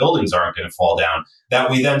and the buildings aren't going to fall down,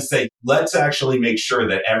 that we then say, let's actually make sure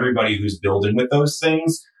that everybody who's building with those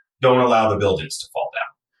things don't allow the buildings to fall down.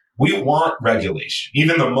 We want regulation,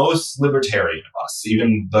 even the most libertarian of us,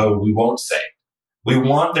 even though we won't say it. We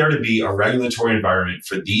want there to be a regulatory environment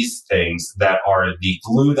for these things that are the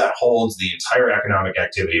glue that holds the entire economic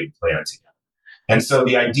activity of the planet together. And so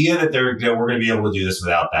the idea that we're going to be able to do this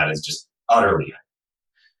without that is just utterly.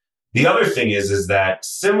 The other thing is that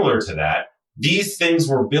similar to that, these things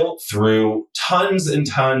were built through tons and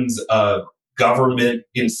tons of government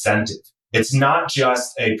incentive. It's not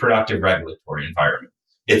just a productive regulatory environment.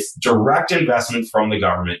 It's direct investment from the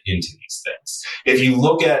government into these things. If you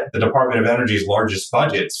look at the Department of Energy's largest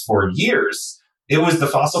budgets for years, it was the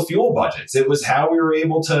fossil fuel budgets. It was how we were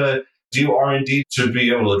able to do R&D, to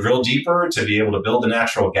be able to drill deeper, to be able to build the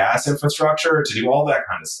natural gas infrastructure, to do all that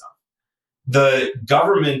kind of stuff. The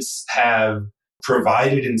governments have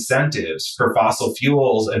provided incentives for fossil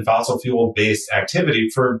fuels and fossil fuel-based activity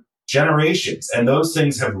for generations. And those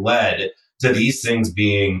things have led to these things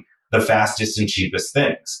being the fastest and cheapest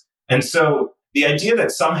things. And so the idea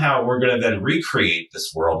that somehow we're going to then recreate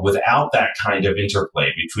this world without that kind of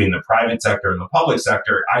interplay between the private sector and the public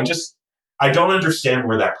sector, I don't understand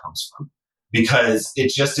where that comes from. Because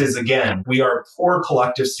it just is, again, we are poor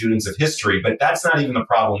collective students of history, but that's not even the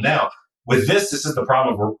problem now. With this is the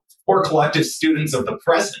problem. We're poor collective students of the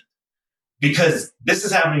present, because this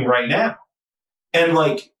is happening right now. And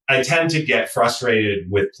I tend to get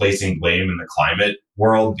frustrated with placing blame in the climate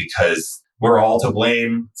world because we're all to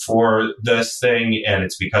blame for this thing. And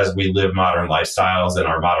it's because we live modern lifestyles, and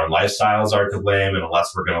our modern lifestyles are to blame. And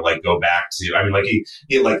unless we're going to go back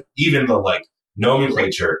to, even the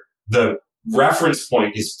nomenclature, the reference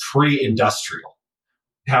point is pre-industrial.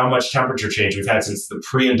 How much temperature change we've had since the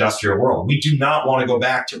pre-industrial world. We do not want to go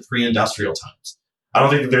back to pre-industrial times. I don't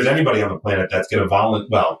think that there's anybody on the planet that's going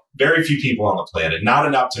to very few people on the planet, not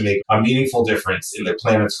enough to make a meaningful difference in the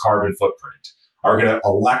planet's carbon footprint, are going to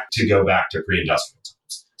elect to go back to pre-industrial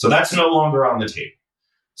times. So that's no longer on the table.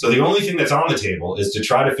 So the only thing that's on the table is to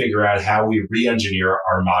try to figure out how we re-engineer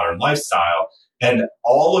our modern lifestyle. And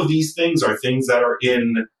all of these things are things that are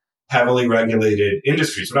in heavily regulated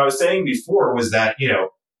industries. What I was saying before was that,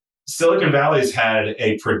 Silicon Valley's had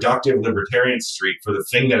a productive libertarian streak for the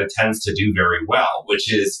thing that it tends to do very well,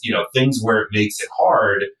 which is, things where it makes it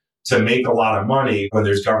hard to make a lot of money when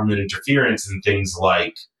there's government interference in things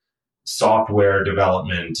like software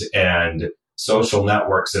development and social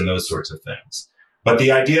networks and those sorts of things. But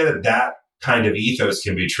the idea that that kind of ethos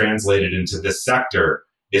can be translated into this sector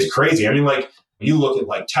is crazy. You look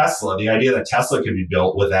at Tesla, the idea that Tesla could be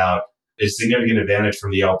built without a significant advantage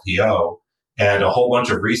from the LPO and a whole bunch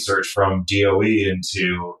of research from DOE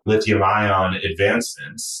into lithium ion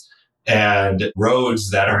advancements and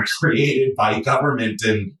roads that are created by government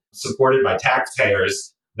and supported by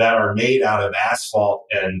taxpayers that are made out of asphalt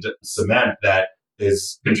and cement that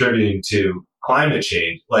is contributing to climate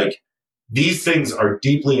change. These things are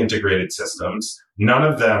deeply integrated systems. None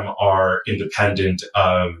of them are independent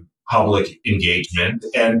of public engagement.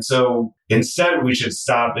 And so instead we should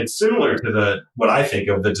stop. It's similar to what I think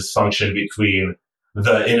of the dysfunction between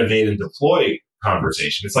the innovate and deploy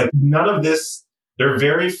conversation. It's none of this, there are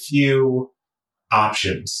very few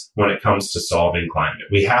options when it comes to solving climate.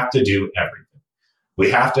 We have to do everything. We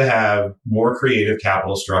have to have more creative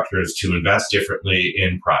capital structures to invest differently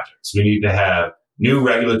in projects. We need to have new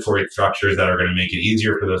regulatory structures that are going to make it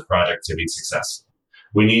easier for those projects to be successful.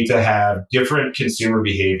 We need to have different consumer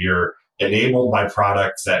behavior enabled by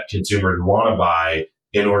products that consumers want to buy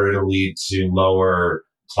in order to lead to lower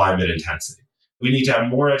climate intensity. We need to have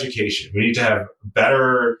more education. We need to have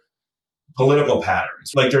better political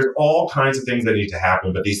patterns. There's all kinds of things that need to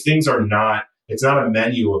happen, but these things it's not a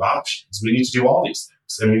menu of options. We need to do all these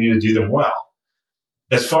things, and we need to do them well.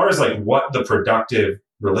 As far as what the productive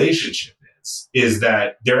relationship is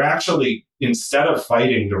that they're actually, instead of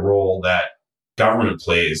fighting the role that government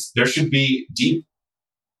plays, there should be deep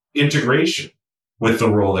integration with the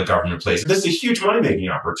role that government plays. This is a huge money-making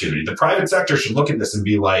opportunity. The private sector should look at this and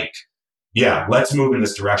be yeah, let's move in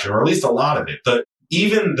this direction, or at least a lot of it.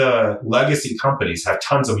 Even the legacy companies have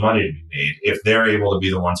tons of money to be made if they're able to be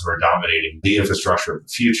the ones who are dominating the infrastructure of the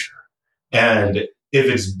future. And if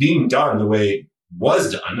it's being done the way it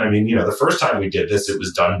was done, the first time we did this, it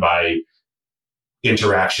was done by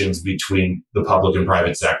interactions between the public and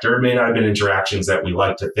private sector. It may not have been interactions that we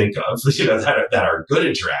like to think of, that are good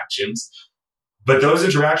interactions, but those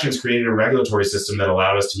interactions created a regulatory system that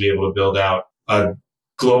allowed us to be able to build out a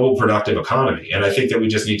global productive economy. And I think that we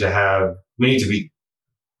need to be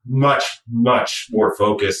much, much more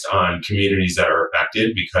focused on communities that are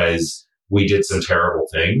affected because we did some terrible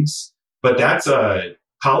things. But that's a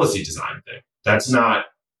policy design thing. That's not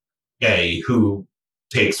who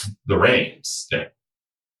takes the reins thing.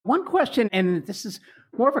 One question, and this is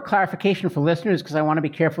more of a clarification for listeners because I want to be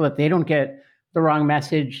careful that they don't get the wrong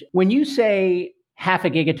message. When you say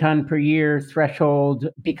 0.5 gigaton per year threshold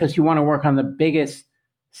because you want to work on the biggest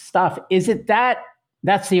stuff, is it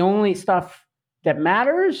that's the only stuff that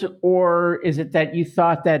matters? Or is it that you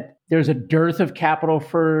thought that there's a dearth of capital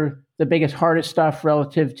for the biggest, hardest stuff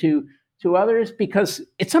relative to others? Because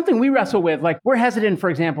it's something we wrestle with. We're hesitant, for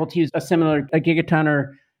example, to use a gigaton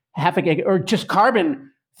or 0.5 gig or just carbon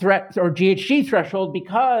threat or GHG threshold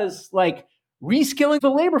because reskilling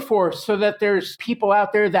the labor force so that there's people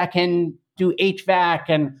out there that can do HVAC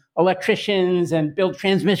and electricians and build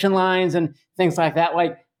transmission lines and things like that.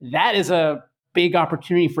 Like that is a big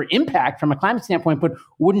opportunity for impact from a climate standpoint, but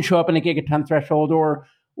wouldn't show up in a gigaton threshold or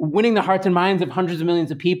winning the hearts and minds of hundreds of millions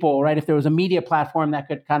of people, right? If there was a media platform that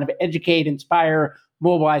could kind of educate, inspire,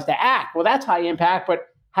 mobilize to act, well, that's high impact, but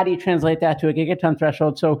how do you translate that to a gigaton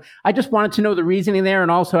threshold? So I just wanted to know the reasoning there. And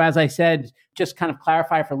also, as I said, just kind of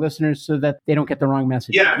clarify for listeners so that they don't get the wrong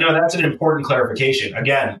message. Yeah, no, that's an important clarification.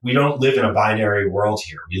 Again, we don't live in a binary world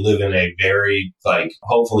here. We live in a very,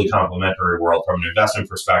 hopefully complementary world from an investment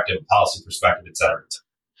perspective, policy perspective, et cetera, et cetera.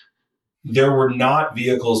 There were not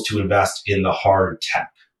vehicles to invest in the hard tech.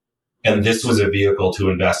 And this was a vehicle to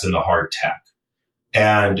invest in the hard tech.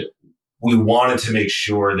 And we wanted to make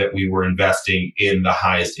sure that we were investing in the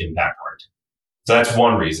highest impact hard tech. So that's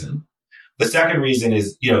one reason. The second reason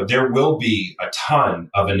is, there will be a ton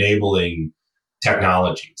of enabling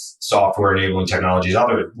technologies, software enabling technologies,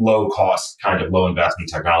 other low cost, kind of low investment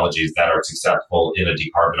technologies that are successful in a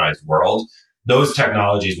decarbonized world. Those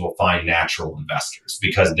technologies will find natural investors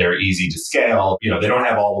because they're easy to scale. They don't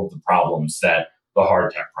have all of the problems that the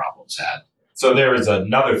hard tech problems had. So there is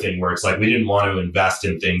another thing where it's like we didn't want to invest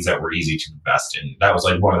in things that were easy to invest in. That was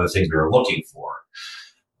like one of the things we were looking for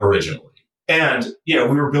originally. And, we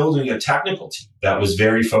were building a technical team that was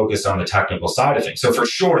very focused on the technical side of things. So for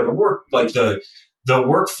sure, the work, like the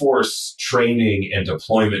workforce training and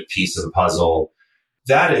deployment piece of the puzzle,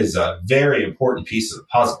 that is a very important piece of the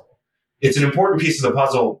puzzle. It's an important piece of the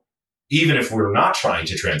puzzle, even if we're not trying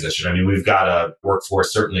to transition. I mean, we've got a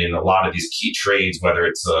workforce certainly in a lot of these key trades, whether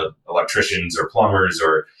it's electricians or plumbers,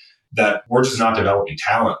 or that we're just not developing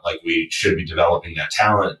talent like we should be developing that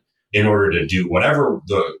talent in order to do whatever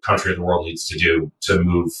the country or the world needs to do to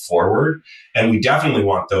move forward. And we definitely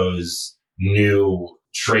want those new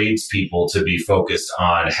tradespeople to be focused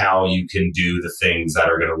on how you can do the things that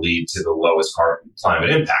are going to lead to the lowest climate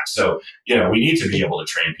impact. So, we need to be able to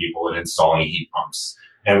train people in installing heat pumps.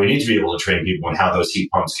 And we need to be able to train people on how those heat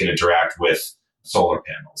pumps can interact with solar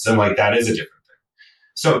panels. And that is a different thing.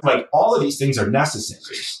 So all of these things are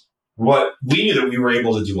necessary. What we knew that we were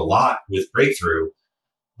able to do a lot with Breakthrough,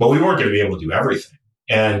 but we weren't going to be able to do everything.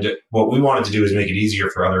 And what we wanted to do is make it easier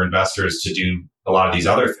for other investors to do a lot of these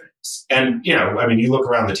other things. And, you look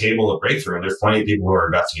around the table at Breakthrough and there's plenty of people who are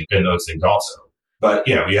investing in those things also. But,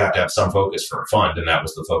 you have to have some focus for a fund. And that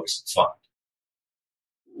was the focus of the fund.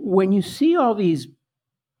 When you see all these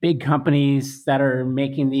big companies that are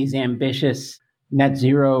making these ambitious net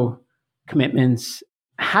zero commitments,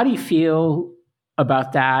 how do you feel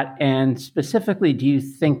about that? And specifically, do you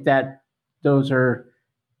think that those are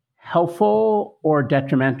helpful or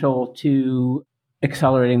detrimental to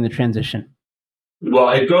accelerating the transition? Well,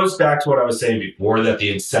 it goes back to what I was saying before, that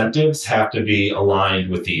the incentives have to be aligned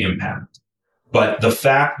with the impact. But the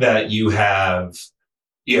fact that you have,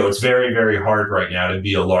 it's very, very hard right now to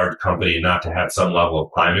be a large company and not to have some level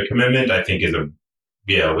of climate commitment, I think is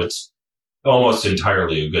it's almost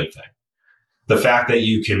entirely a good thing. The fact that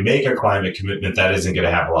you can make a climate commitment that isn't going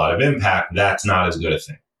to have a lot of impact, that's not as good a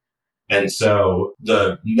thing. And so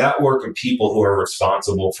the network of people who are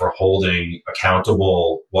responsible for holding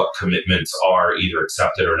accountable what commitments are either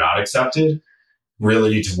accepted or not accepted really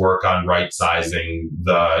need to work on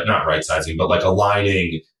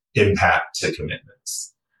aligning impact to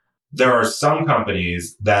commitments. There are some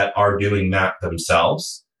companies that are doing that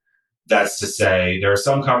themselves. That's to say, there are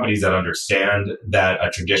some companies that understand that a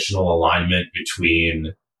traditional alignment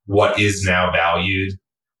between what is now valued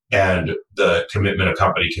and the commitment a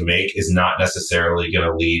company can make is not necessarily going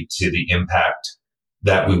to lead to the impact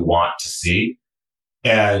that we want to see.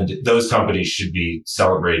 And those companies should be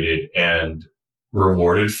celebrated and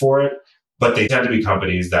rewarded for it. But they tend to be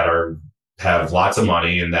companies that have lots of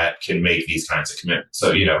money and that can make these kinds of commitments.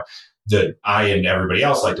 So, that I and everybody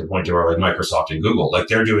else like to point to are like Microsoft and Google.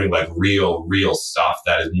 They're doing real stuff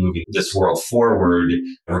that is moving this world forward,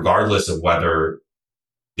 regardless of whether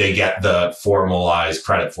they get the formalized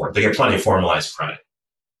credit for it. They get plenty of formalized credit.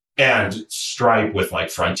 And Stripe with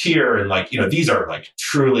Frontier and these are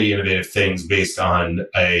truly innovative things based on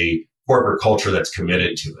a corporate culture that's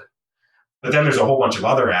committed to it. But then there's a whole bunch of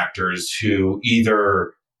other actors who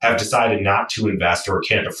either have decided not to invest or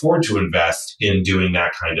can't afford to invest in doing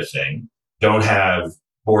that kind of thing, don't have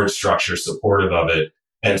board structure supportive of it.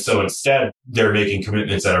 And so instead, they're making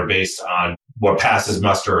commitments that are based on what passes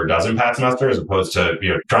muster or doesn't pass muster, as opposed to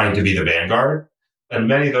trying to be the vanguard. And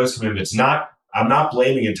many of those commitments, I'm not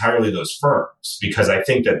blaming entirely those firms, because I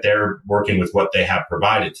think that they're working with what they have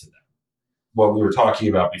provided to them. What we were talking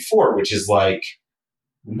about before, which is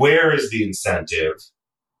where is the incentive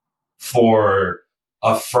for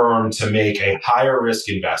a firm to make a higher risk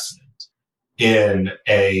investment in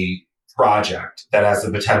a project that has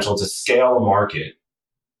the potential to scale a market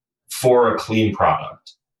for a clean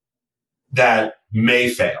product that may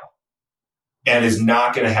fail and is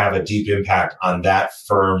not going to have a deep impact on that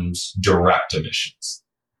firm's direct emissions.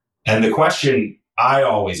 And the question I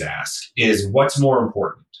always ask is, what's more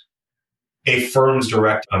important, a firm's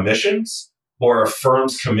direct emissions or a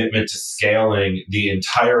firm's commitment to scaling the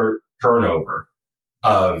entire turnover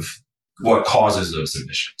of what causes those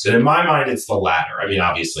emissions? And in my mind, it's the latter. I mean,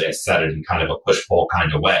 obviously, I said it in kind of a push-pull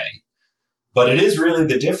kind of way, but it is really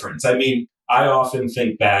the difference. I mean, I often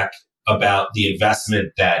think back about the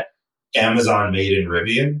investment that Amazon made in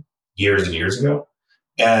Rivian years and years ago.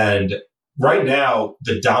 And right now,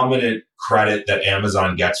 the dominant credit that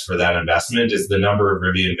Amazon gets for that investment is the number of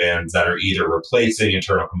Rivian vans that are either replacing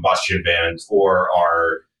internal combustion vans or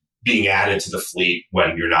are being added to the fleet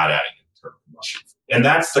when you're not adding internal combustion. And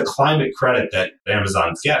that's the climate credit that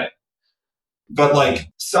Amazon's getting. But like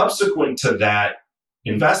subsequent to that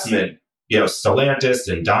investment, Stellantis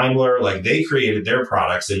and Daimler, like they created their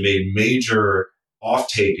products and made major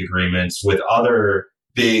offtake agreements with other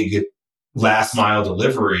big last mile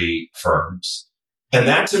delivery firms. And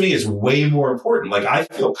that to me is way more important. Like I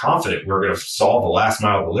feel confident we're going to solve the last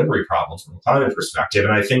mile delivery problems from a climate perspective.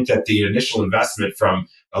 And I think that the initial investment from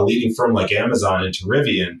a leading firm like Amazon into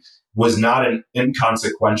Rivian was not an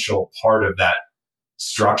inconsequential part of that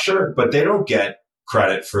structure, but they don't get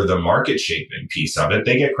credit for the market shaping piece of it.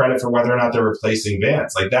 They get credit for whether or not they're replacing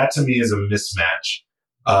vans. Like that to me is a mismatch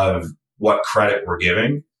of what credit we're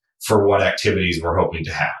giving for what activities we're hoping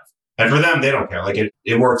to have. And for them, they don't care. Like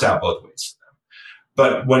it works out both ways for them.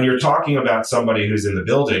 But when you're talking about somebody who's in the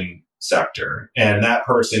building sector and that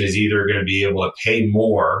person is either going to be able to pay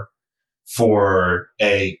more for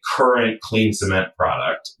a current clean cement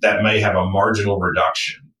product that may have a marginal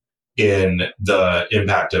reduction in the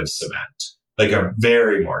impact of cement, like a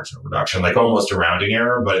very marginal reduction, like almost a rounding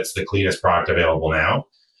error, but it's the cleanest product available now,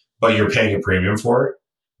 but you're paying a premium for it.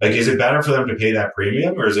 Like, is it better for them to pay that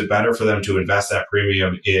premium, or is it better for them to invest that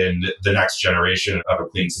premium in the next generation of a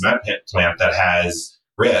clean cement plant that has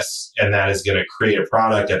risks and that is going to create a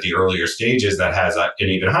product at the earlier stages that has an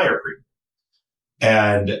even higher premium?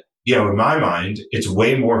 And, in my mind, it's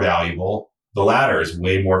way more valuable. The latter is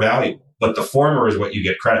way more valuable, but the former is what you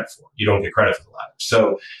get credit for. You don't get credit for the latter.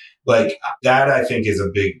 So like that, I think is a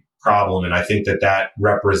big problem. And I think that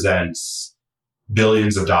represents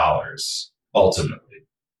billions of dollars ultimately,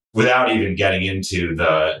 without even getting into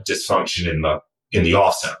the dysfunction in the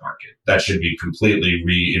offset market that should be completely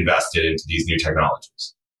reinvested into these new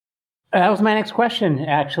technologies. That was my next question,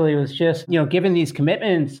 actually, was just, given these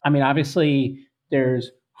commitments, I mean, obviously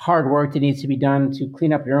there's hard work that needs to be done to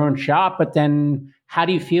clean up your own shop, but then how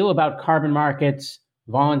do you feel about carbon markets,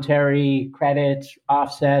 voluntary credits,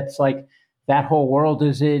 offsets, like that whole world?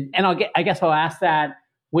 Is it, and I guess I'll ask that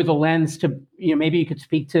with a lens to, maybe you could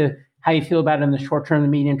speak to how you feel about it in the short term, the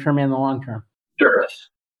medium term, and the long term. Sure.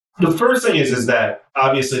 The first thing is that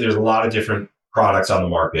obviously there's a lot of different products on the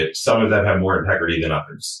market. Some of them have more integrity than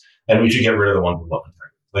others, and we should get rid of the ones with low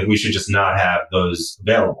integrity. Like we should just not have those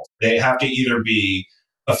available. They have to either be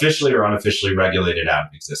officially or unofficially regulated out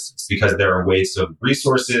of existence because there are waste of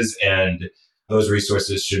resources, and those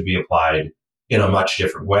resources should be applied in a much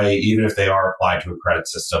different way, even if they are applied to a credit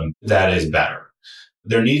system that is better.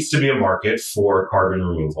 There needs to be a market for carbon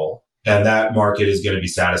removal, and that market is going to be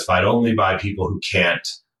satisfied only by people who can't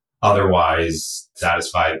otherwise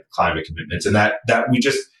satisfy climate commitments. And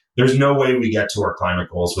there's no way we get to our climate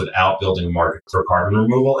goals without building a market for carbon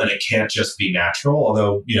removal. And it can't just be natural,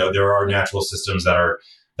 although, there are natural systems that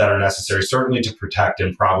are necessary, certainly to protect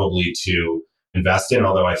and probably to invest in,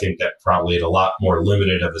 although I think that probably is a lot more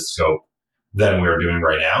limited of the scope than we're doing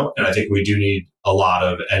right now. And I think we do need a lot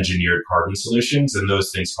of engineered carbon solutions, and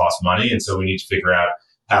those things cost money. And so we need to figure out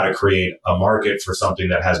how to create a market for something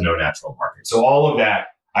that has no natural market. So all of that,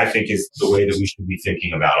 I think, is the way that we should be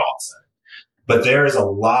thinking about offsetting. But there is a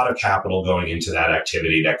lot of capital going into that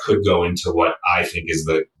activity that could go into what I think is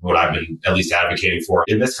what I've been at least advocating for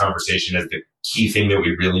in this conversation as the key thing that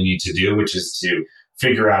we really need to do, which is to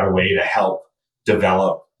figure out a way to help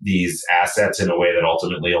develop these assets in a way that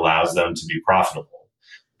ultimately allows them to be profitable.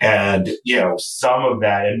 And, some of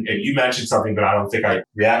that, and you mentioned something, but I don't think I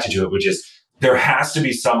reacted to it, which is there has to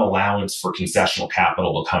be some allowance for concessional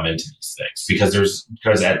capital to come into these things because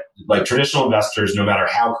like traditional investors, no matter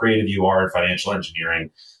how creative you are in financial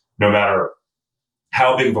engineering, no matter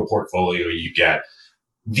how big of a portfolio you get,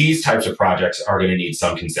 these types of projects are going to need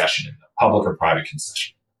some concession in them, public or private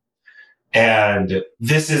concession. And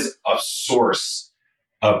this is a source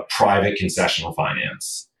of private concessional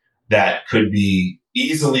finance that could be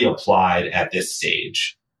easily applied at this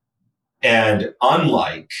stage. And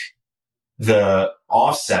unlike the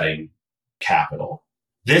offsetting capital,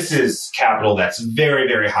 this is capital that's very,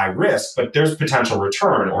 very high risk, but there's potential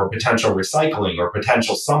return or potential recycling or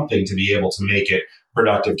potential something to be able to make it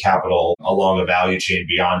productive capital along a value chain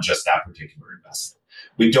beyond just that particular investment.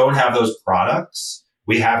 We don't have those products.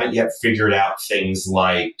 We haven't yet figured out things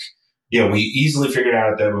like, we easily figured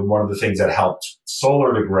out that one of the things that helped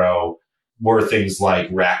solar to grow were things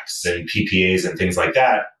like RECs and PPAs and things like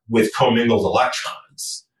that with commingled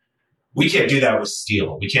electrons. We can't do that with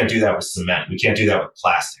steel. We can't do that with cement. We can't do that with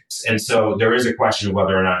plastics. And so there is a question of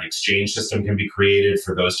whether or not an exchange system can be created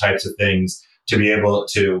for those types of things to be able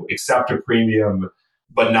to accept a premium,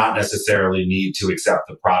 but not necessarily need to accept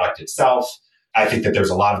the product itself. I think that there's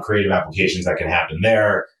a lot of creative applications that can happen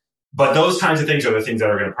there. But those kinds of things are the things that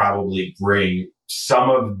are going to probably bring some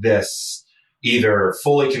of this either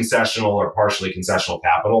fully concessional or partially concessional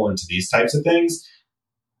capital into these types of things,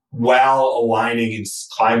 while aligning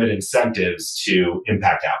climate incentives to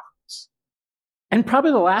impact outcomes. And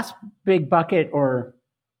probably the last big bucket, or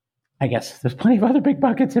I guess there's plenty of other big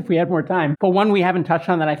buckets if we had more time, but one we haven't touched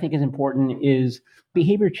on that I think is important is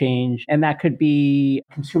behavior change. And that could be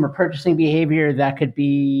consumer purchasing behavior, that could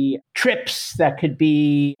be trips, that could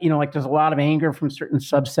be, like there's a lot of anger from certain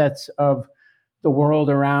subsets of the world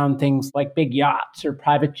around things like big yachts or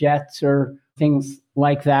private jets or things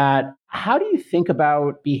like that. How do you think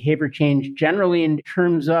about behavior change generally in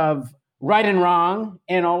terms of right and wrong,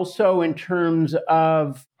 and also in terms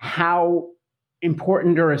of how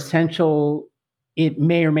important or essential it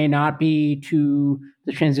may or may not be to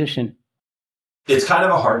the transition? It's kind of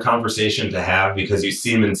a hard conversation to have because you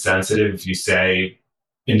seem insensitive if you say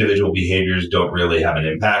individual behaviors don't really have an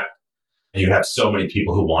impact, and you have so many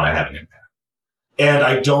people who want to have an impact. And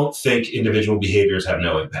I don't think individual behaviors have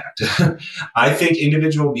no impact. I think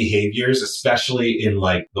individual behaviors, especially in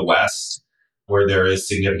like the West, where there is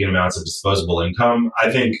significant amounts of disposable income,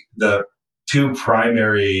 I think the two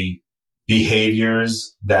primary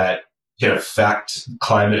behaviors that can affect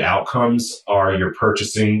climate outcomes are your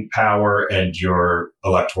purchasing power and your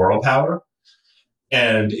electoral power.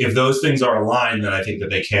 And if those things are aligned, then I think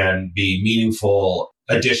that they can be meaningful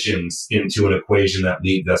additions into an equation that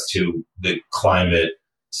leads us to the climate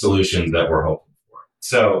solutions that we're hoping for.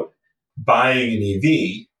 So buying an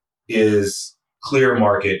EV is clear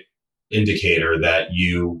market indicator that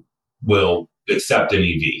you will accept an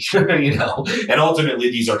EV, and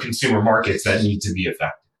ultimately these are consumer markets that need to be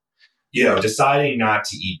affected. Deciding not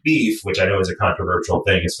to eat beef, which I know is a controversial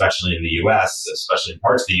thing, especially in the US, especially in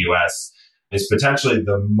parts of the US, is potentially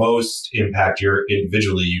the most impact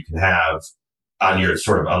individually you can have on your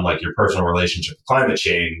sort of unlike your personal relationship with climate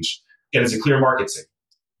change. And it's a clear market signal.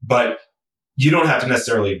 But you don't have to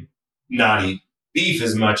necessarily not eat beef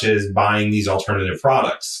as much as buying these alternative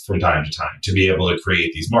products from time to time to be able to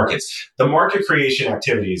create these markets. The market creation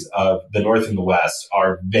activities of the North and the West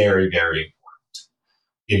are very, very important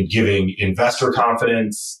in giving investor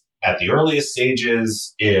confidence at the earliest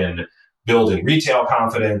stages, in building retail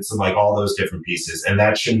confidence, and like all those different pieces. And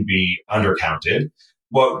that shouldn't be undercounted.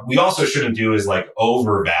 What we also shouldn't do is like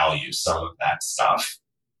overvalue some of that stuff.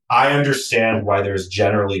 I understand why there's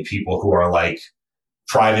generally people who are like,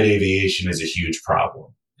 private aviation is a huge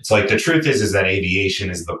problem. It's like the truth is that aviation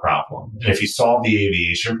is the problem. And if you solve the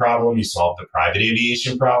aviation problem, you solve the private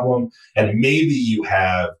aviation problem. And maybe you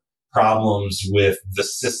have problems with the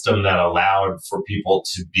system that allowed for people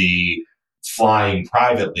to be flying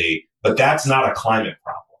privately, but that's not a climate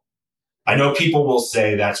problem. I know people will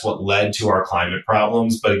say that's what led to our climate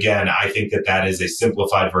problems, but again, I think that is a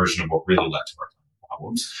simplified version of what really led to our climate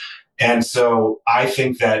problems. And so I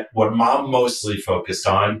think that what I'm mostly focused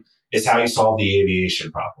on is how you solve the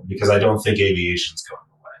aviation problem, because I don't think aviation's going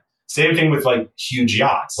away. Same thing with like huge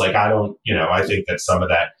yachts. Like I think that some of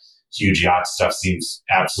that huge yacht stuff seems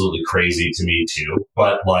absolutely crazy to me too.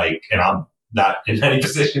 But like, and I'm not in any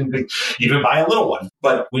position to even buy a little one.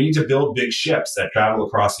 But we need to build big ships that travel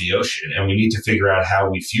across the ocean. And we need to figure out how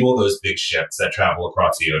we fuel those big ships that travel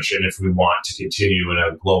across the ocean if we want to continue in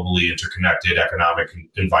a globally interconnected economic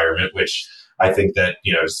environment, which I think that,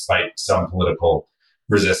 despite some political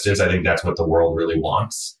resistance, I think that's what the world really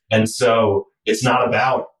wants. And so it's not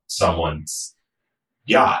about someone's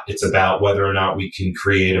yacht. It's about whether or not we can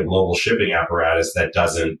create a global shipping apparatus that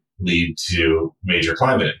doesn't lead to major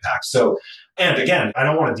climate impact. So, and again, I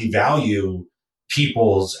don't want to devalue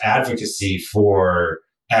people's advocacy for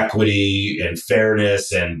equity and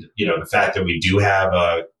fairness and, the fact that we do have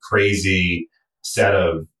a crazy set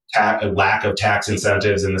of lack of tax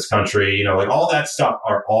incentives in this country, like all that stuff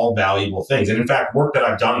are all valuable things. And in fact, work that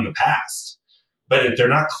I've done in the past, but they're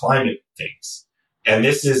not climate things. And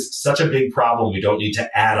this is such a big problem. We don't need to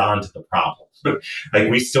add on to the problem.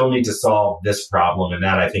 We still need to solve this problem. And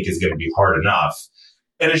that I think is going to be hard enough.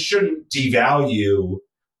 And it shouldn't devalue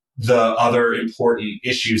the other important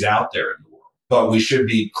issues out there in the world. But we should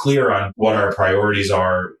be clear on what our priorities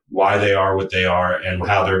are, why they are what they are, and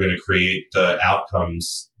how they're going to create the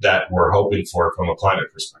outcomes that we're hoping for from a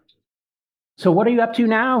climate perspective. So what are you up to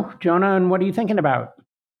now, Jonah, and what are you thinking about?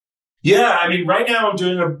 Yeah, right now I'm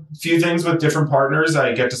doing a few things with different partners.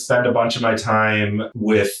 I get to spend a bunch of my time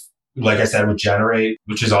with, like I said, with Generate,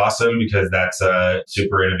 which is awesome because that's a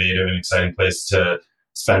super innovative and exciting place to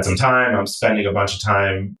spend some time. I'm spending a bunch of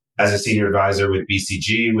time as a senior advisor with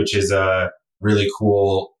BCG, which is a really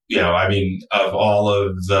cool, of all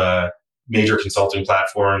of the major consulting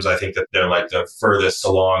platforms, I think that they're like the furthest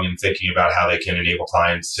along in thinking about how they can enable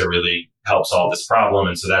clients to really help solve this problem.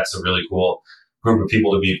 And so that's a really cool group of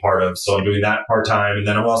people to be part of. So I'm doing that part-time. And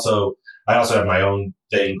then I also have my own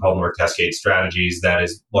thing called North Cascade Strategies that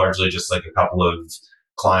is largely just like a couple of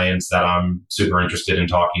clients that I'm super interested in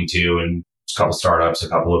talking to, and a couple startups, a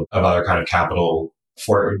couple of other kind of capital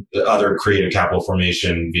for other creative capital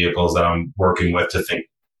formation vehicles that I'm working with to think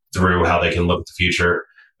through how they can look at the future,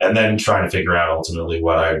 and then trying to figure out ultimately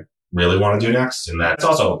what I really want to do next. And that's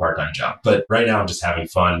also a part-time job. But right now I'm just having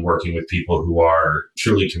fun working with people who are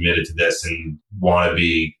truly committed to this and want to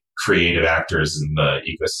be creative actors in the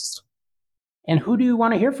ecosystem. And who do you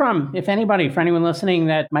want to hear from, if anybody, for anyone listening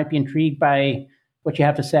that might be intrigued by what you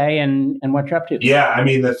have to say and what you're up to? Yeah,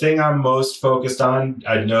 the thing I'm most focused on,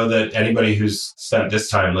 I know that anybody who's spent this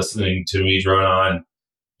time listening to me drone on,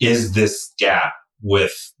 is this gap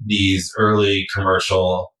with building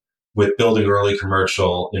early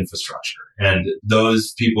commercial infrastructure. And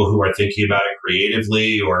those people who are thinking about it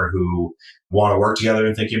creatively or who want to work together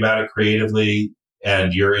and thinking about it creatively,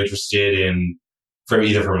 and you're interested in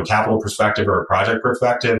either from a capital perspective or a project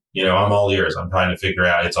perspective, I'm all ears. I'm trying to figure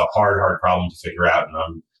out, it's a hard problem to figure out. And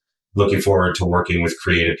I'm looking forward to working with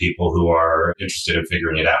creative people who are interested in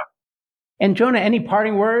figuring it out. And Jonah, any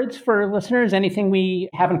parting words for listeners? Anything we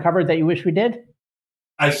haven't covered that you wish we did?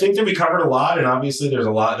 I think that we covered a lot, and obviously there's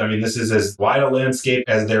a lot. This is as wide a landscape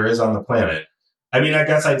as there is on the planet. I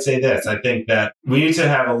guess I'd say this. I think that we need to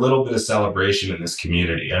have a little bit of celebration in this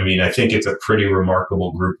community. I think it's a pretty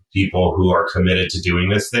remarkable group of people who are committed to doing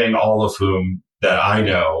this thing, all of whom that I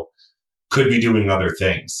know could be doing other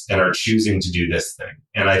things and are choosing to do this thing.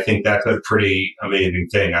 And I think that's a pretty amazing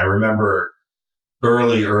thing. I remember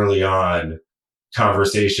early on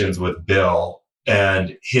conversations with Bill,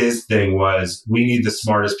 and his thing was, we need the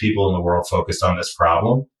smartest people in the world focused on this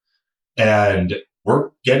problem. And we're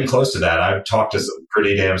getting close to that. I've talked to some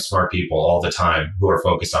pretty damn smart people all the time who are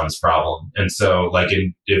focused on this problem. And so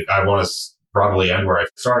if I want to probably end where I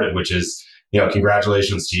started, which is,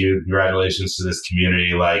 congratulations to you. Congratulations to this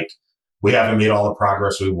community. We haven't made all the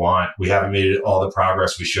progress we want. We haven't made all the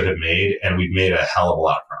progress we should have made. And we've made a hell of a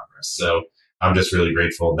lot of progress. So I'm just really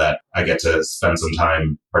grateful that I get to spend some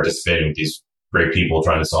time participating with these great people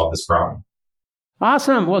trying to solve this problem.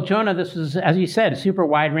 Awesome. Well, Jonah, this was, as you said, super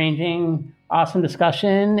wide-ranging, awesome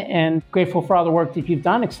discussion, and grateful for all the work that you've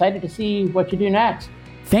done. Excited to see what you do next.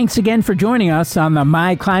 Thanks again for joining us on the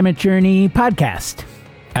My Climate Journey podcast.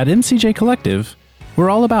 At MCJ Collective, we're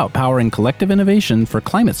all about powering collective innovation for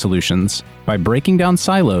climate solutions by breaking down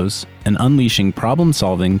silos and unleashing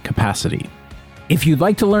problem-solving capacity. If you'd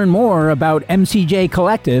like to learn more about MCJ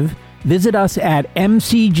Collective, visit us at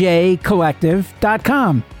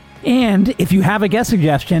mcjcollective.com. And if you have a guest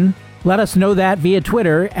suggestion, let us know that via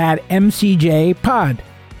Twitter at MCJPod.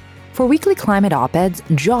 For weekly climate op-eds,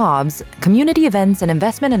 jobs, community events, and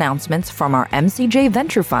investment announcements from our MCJ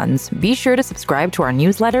Venture Funds, be sure to subscribe to our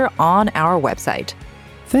newsletter on our website.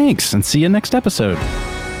 Thanks, and see you next episode.